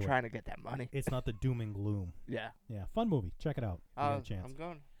 because they're trying to get that money. It's not the doom and gloom. Yeah. Yeah, fun movie. Check it out. If you get a chance. I'm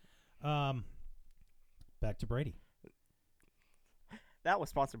going. Back to Brady. That was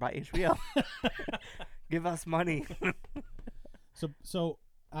sponsored by HBO. Give us money. So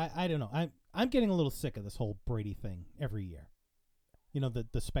I don't know. I'm getting a little sick of this whole Brady thing every year. You know,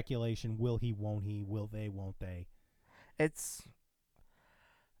 the speculation, will he, won't he, will they, won't they? It's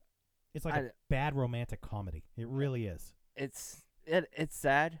like a bad romantic comedy. It really is. It's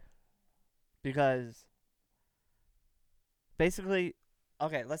sad because basically,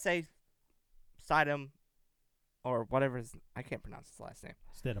 okay, let's say Stidham or whatever I can't pronounce his last name.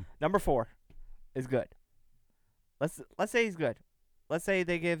 Stidham. Number 4 is good. Let's say he's good. Let's say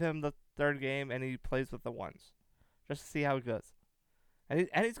they give him the third game and he plays with the ones, just to see how it goes. And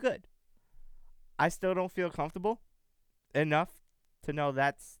he's good. I still don't feel comfortable enough to know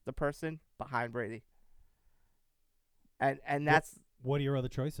that's the person behind Brady. And that's what are your other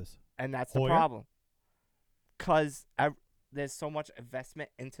choices? And that's Hoyer? the problem. Because there's so much investment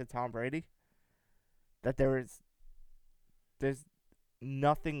into Tom Brady that there's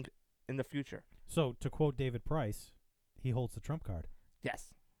nothing in the future. So to quote David Price, he holds the trump card.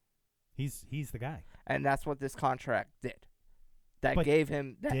 Yes. He's the guy. And that's what this contract did. That But gave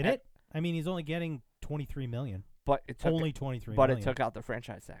him that. Did it? I mean, he's only getting $23 million. But it took only $23 but million. it took out the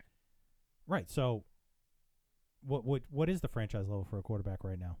franchise tag. Right. So what is the franchise level for a quarterback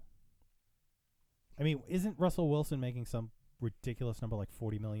right now? I mean, isn't Russell Wilson making some ridiculous number like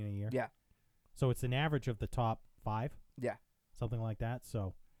 $40 million a year? Yeah. So it's an average of the top 5? Yeah. Something like that.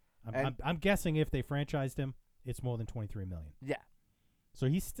 So I'm guessing if they franchised him, it's more than $23 million. Yeah. So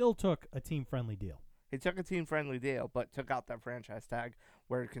he still took a team-friendly deal. He took a team-friendly deal, but took out that franchise tag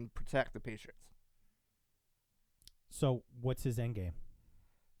where it can protect the Patriots. So what's his end game?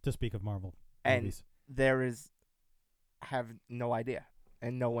 To speak of Marvel movies. I have no idea,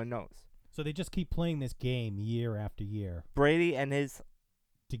 and no one knows. So they just keep playing this game year after year. Brady and his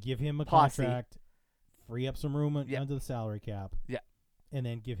to give him a posse. Contract, free up some room under the salary cap. Yeah. And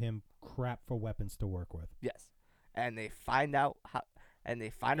then give him crap for weapons to work with. Yes. And they find out how, and they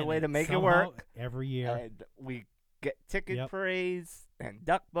find a way to make it work every year. And we get ticket parades and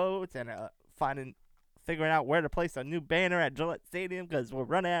duck boats and figuring out where to place a new banner at Gillette Stadium because we're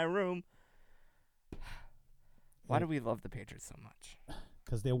running out of room. Why do we love the Patriots so much?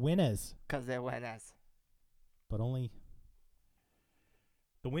 Because they're winners. Because they're winners. But only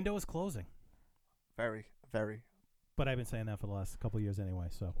the window is closing. Very, very. But I've been saying that for the last couple of years anyway.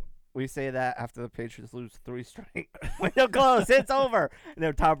 So we say that after the Patriots lose 3 straight. Window closed. It's over. And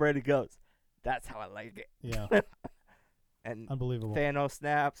then Tom Brady goes. That's how I like it. Yeah. And unbelievable. Thanos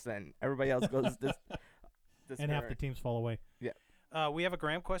snaps and everybody else goes this. And half the teams fall away. Yeah. We have a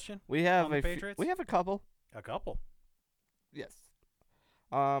Graham question. We have on the Patriots. We have a couple. A couple. Yes.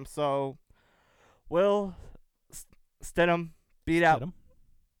 So will Stidham beat out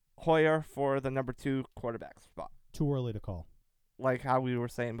Hoyer for the number 2 quarterback spot? Too early to call. Like how we were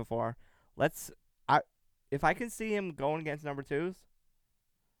saying before. If I can see him going against number 2s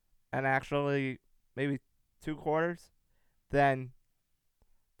and actually maybe 2 quarters, then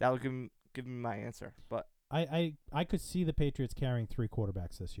that'll give me my answer. But I could see the Patriots carrying 3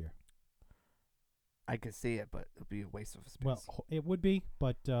 quarterbacks this year. I could see it, but it'll be a waste of space. Well, it would be,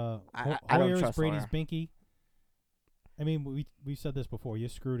 but I Hoyer don't is trust Brady's Hoyer. binky. I mean, we've said this before. You're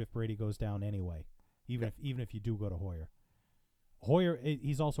screwed if Brady goes down anyway, even if you do go to Hoyer. Hoyer,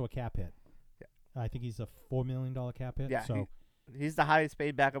 he's also a cap hit. Yeah. I think he's a $4 million cap hit. Yeah, so he's the highest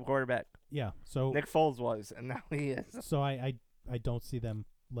paid backup quarterback. Yeah, so Nick Foles was, and now he is. So I don't see them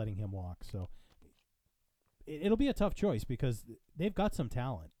letting him walk. So it'll be a tough choice because they've got some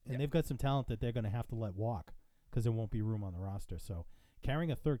talent, and they've got some talent that they're going to have to let walk because there won't be room on the roster. So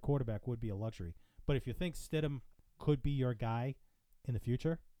carrying a third quarterback would be a luxury. But if you think Stidham could be your guy in the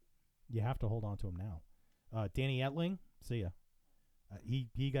future, you have to hold on to him now. Danny Etling, see ya.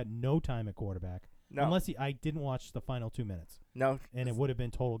 He got no time at quarterback. No. Unless I didn't watch the final 2 minutes. No. And it would have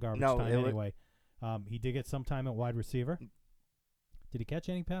been total garbage time anyway. He did get some time at wide receiver. Did he catch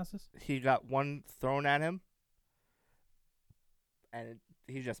any passes? He got one thrown at him, and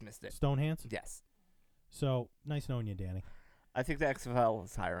he just missed it. Stone hands? Yes. So, nice knowing you, Danny. I think the XFL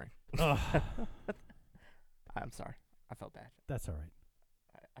is hiring. Ugh. I'm sorry. I felt bad. That's all right.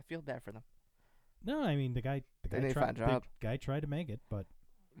 I feel bad for them. No, I mean, the guy They need to find a job. guy tried to make it, but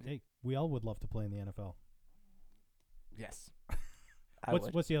hey, we all would love to play in the NFL. Yes.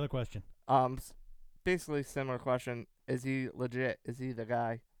 What's the other question? Basically similar question. Is he legit? Is he the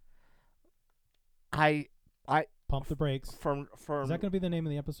guy? I Pump the brakes. from Is that going to be the name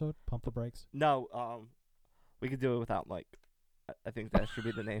of the episode? Pump the brakes? no, we could do it without Mike. I think that should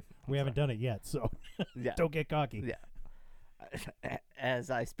be the name. We haven't done it yet, so Yeah. don't get cocky. Yeah.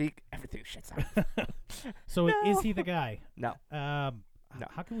 As I speak, everything shits out. So No. is he the guy? No. No. No.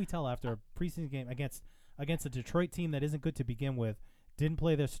 How can we tell after a preseason game against a Detroit team that isn't good to begin with, didn't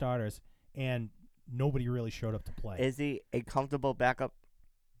play their starters, and nobody really showed up to play? Is he a comfortable backup?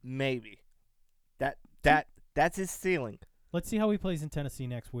 Maybe. That's his ceiling Let's see how he plays in Tennessee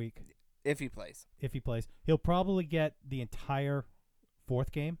next week. if he plays. If he plays, he'll probably get the entire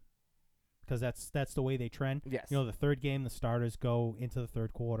fourth game because that's the way they trend. Yes. You know, the third game, the starters go into the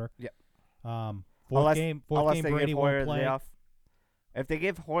third quarter. Yep. Fourth Unless game, they Brady give Hoyer won't the play. day off. If they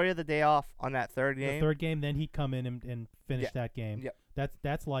give Hoyer the day off on that third The game, third game, then he'd come in and finish Yeah. that game. Yep.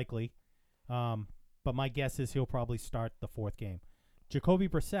 That's likely. But my guess is he'll probably start the fourth game. Jacoby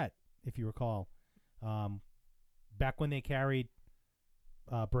Brissett, if you recall, back when they carried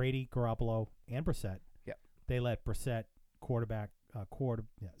Brady, Garoppolo, and Brissett, Yep. they let Brissett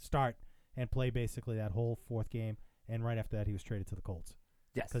start and play basically that whole fourth game. And right after that, he was traded to the Colts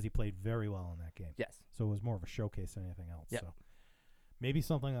yes. because he played very well in that game. Yes. So it was more of a showcase than anything else. Yep. So maybe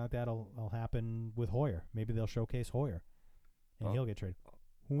something like that will happen with Hoyer. Maybe they'll showcase Hoyer, and Oh. he'll get traded.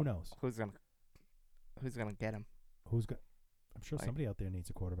 Who knows? Who's gonna get him? I'm sure Like- somebody out there needs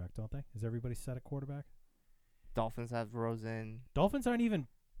a quarterback, don't they? Is everybody set at quarterback? Dolphins have Rosen. Dolphins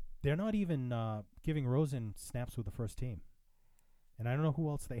they're not even giving Rosen snaps with the first team. And I don't know who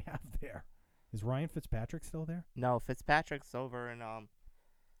else they have there. Is Ryan Fitzpatrick still there? No, Fitzpatrick's over in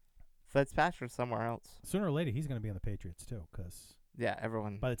Fitzpatrick's somewhere else. Sooner or later, he's going to be on the Patriots too, because Yeah,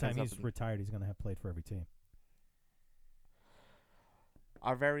 everyone. by the time ends up he's in- retired, he's going to have played for every team.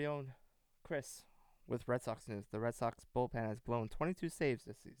 Our very own Chris with Red Sox news. The Red Sox bullpen has blown 22 saves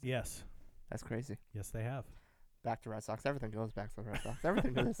this season. Yes. That's crazy. Yes, they have. Back to Red Sox. Everything goes back to the Red Sox.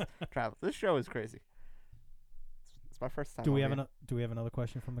 Everything goes travel. This show is crazy. It's my first time. Do we on have here. do we have another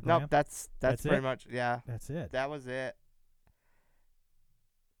question from the Nope, Graham? that's That's pretty it? much. Yeah, That's it. that was it.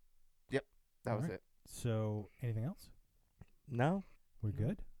 Yep, that was Alright. it. So, anything else? No, We're No.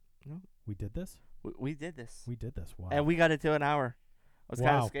 good? No. We did this? we did this, We did this. Wow. and we got it to an hour. I was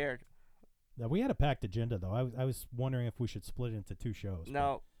kind Wow. of scared. Now, we had a packed agenda, though. I was wondering if we should split it into two shows. but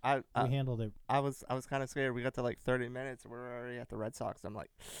No, we handled it. I was kind of scared. We got to like 30 minutes. And we're already at the Red Sox. I'm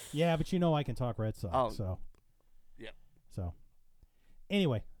like, Yeah, but I can talk Red Sox. Oh, so. yep. So,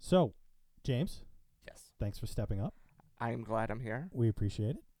 anyway, James, yes, thanks for stepping up. I am glad I'm here. We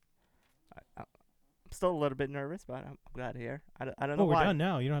appreciate it. I'm still a little bit nervous, but I'm glad here. I don't know Oh, we're why. done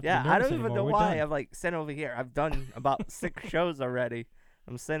now. You don't have Yeah, to be I nervous don't even anymore. know We're why done. I'm like sitting over here. I've done about 6 shows already.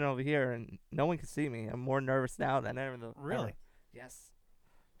 I'm sitting over here and no one can see me. I'm more nervous now than ever. Really? Yes.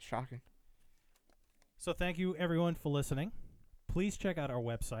 Shocking. So thank you, everyone, for listening. Please check out our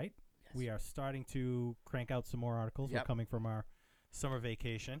website. Yes. We are starting to crank out some more articles. Yep. We're coming from our summer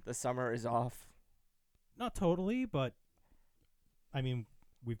vacation. The summer is off. Not totally, but, I mean,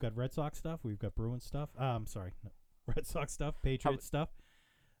 we've got Red Sox stuff. We've got Bruins stuff. Sorry. No, Red Sox stuff. Patriots stuff.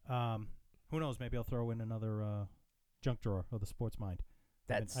 Who knows? Maybe I'll throw in another junk drawer of the Sports Mind.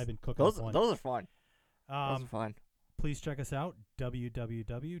 I've been cooking those. up one. Those are fun. Those are fun. Please check us out,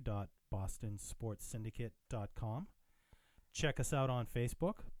 www.bostonsportssyndicate.com. Check us out on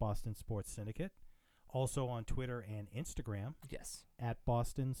Facebook, Boston Sports Syndicate. Also on Twitter and Instagram Yes. at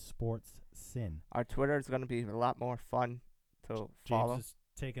Boston Sports Syn. Our Twitter is going to be a lot more fun to follow. James is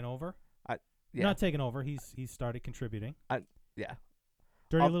taking over. Yeah. Not taking over. He's started contributing. Yeah.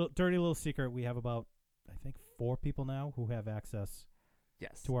 Dirty little secret. We have about, I think, 4 people now who have access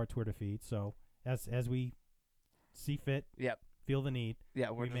Yes. to our Twitter feed. So as we see fit, Yep. feel the need, Yeah,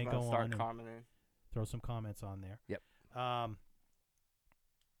 we're we just may going to go start on and- commenting. throw some comments on there. Yep. And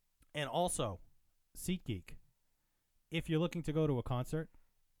also, SeatGeek. If you're looking to go to a concert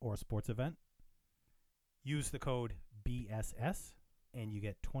or a sports event, use the code BSS and you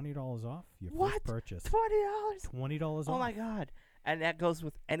get $20 off your What? first purchase. $20. $20 Oh off. my God. And that goes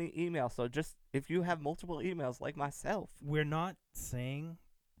with any email. So just if you have multiple emails like myself. We're not telling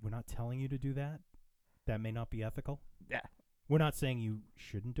you to do that. That may not be ethical. Yeah. We're not saying you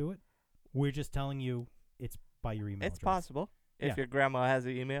shouldn't do it. We're just telling you it's by your email It's address. possible if Yeah. your grandma has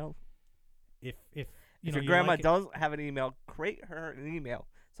an email. If If know, your you grandma like it, does have an email, create her an email.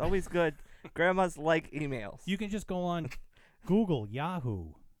 It's always good. Grandmas like emails. you can just go on Google,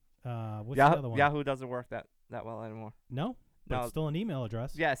 Yahoo. What's the other one? Yahoo doesn't work that well anymore. No, but No. it's still an email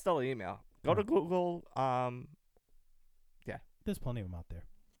address. Yeah, it's still an email. Go to Right. Google. There's plenty of them out there.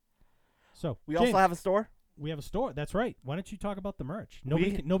 So We James, also have a store. we have a store. That's right. Why don't you talk about the merch?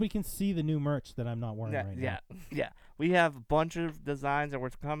 Nobody can see the new merch that I'm not wearing right now. Yeah. We have a bunch of designs, and we're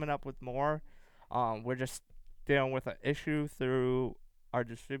coming up with more. We're just dealing with an issue through our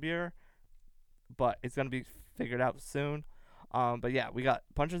distributor, but it's gonna be figured out soon. But yeah, we got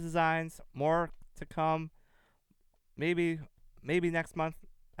a bunch of designs, more to come. Maybe next month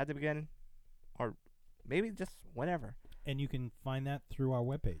at the beginning, or maybe just whenever. And you can find that through our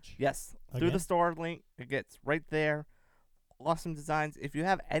webpage. Yes, through Again? the store link. It gets right there. Awesome designs. If you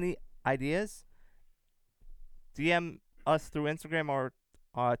have any ideas, DM us through Instagram or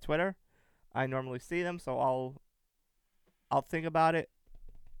Twitter. I normally see them, so I'll think about it,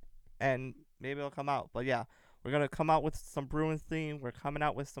 and maybe it'll come out. But yeah, we're gonna come out with some Bruins theme. We're coming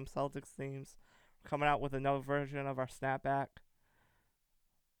out with some Celtics themes. We're coming out with another version of our snapback.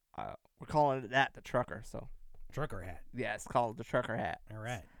 We're calling that the trucker. So Trucker hat. yeah, it's called the trucker hat. All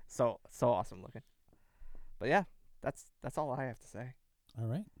right. So awesome looking. But yeah, that's all I have to say. All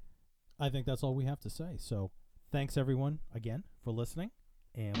right. I think that's all we have to say. So thanks everyone again for listening,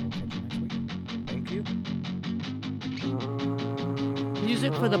 and we'll catch you next week. Thank you.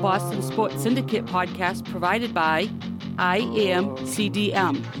 Music for the Boston Sports Syndicate podcast provided by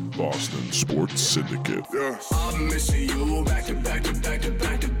IAM-CDM. Boston Sports Syndicate. I've been missing you back to back to back to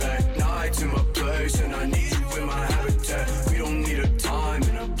back to back nights in my place, and I need you in my habitat. We don't need a time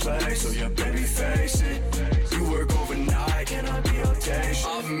and a place, so yeah, baby, face it. You work overnight, can I be your day?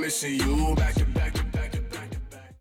 I've been missing you back to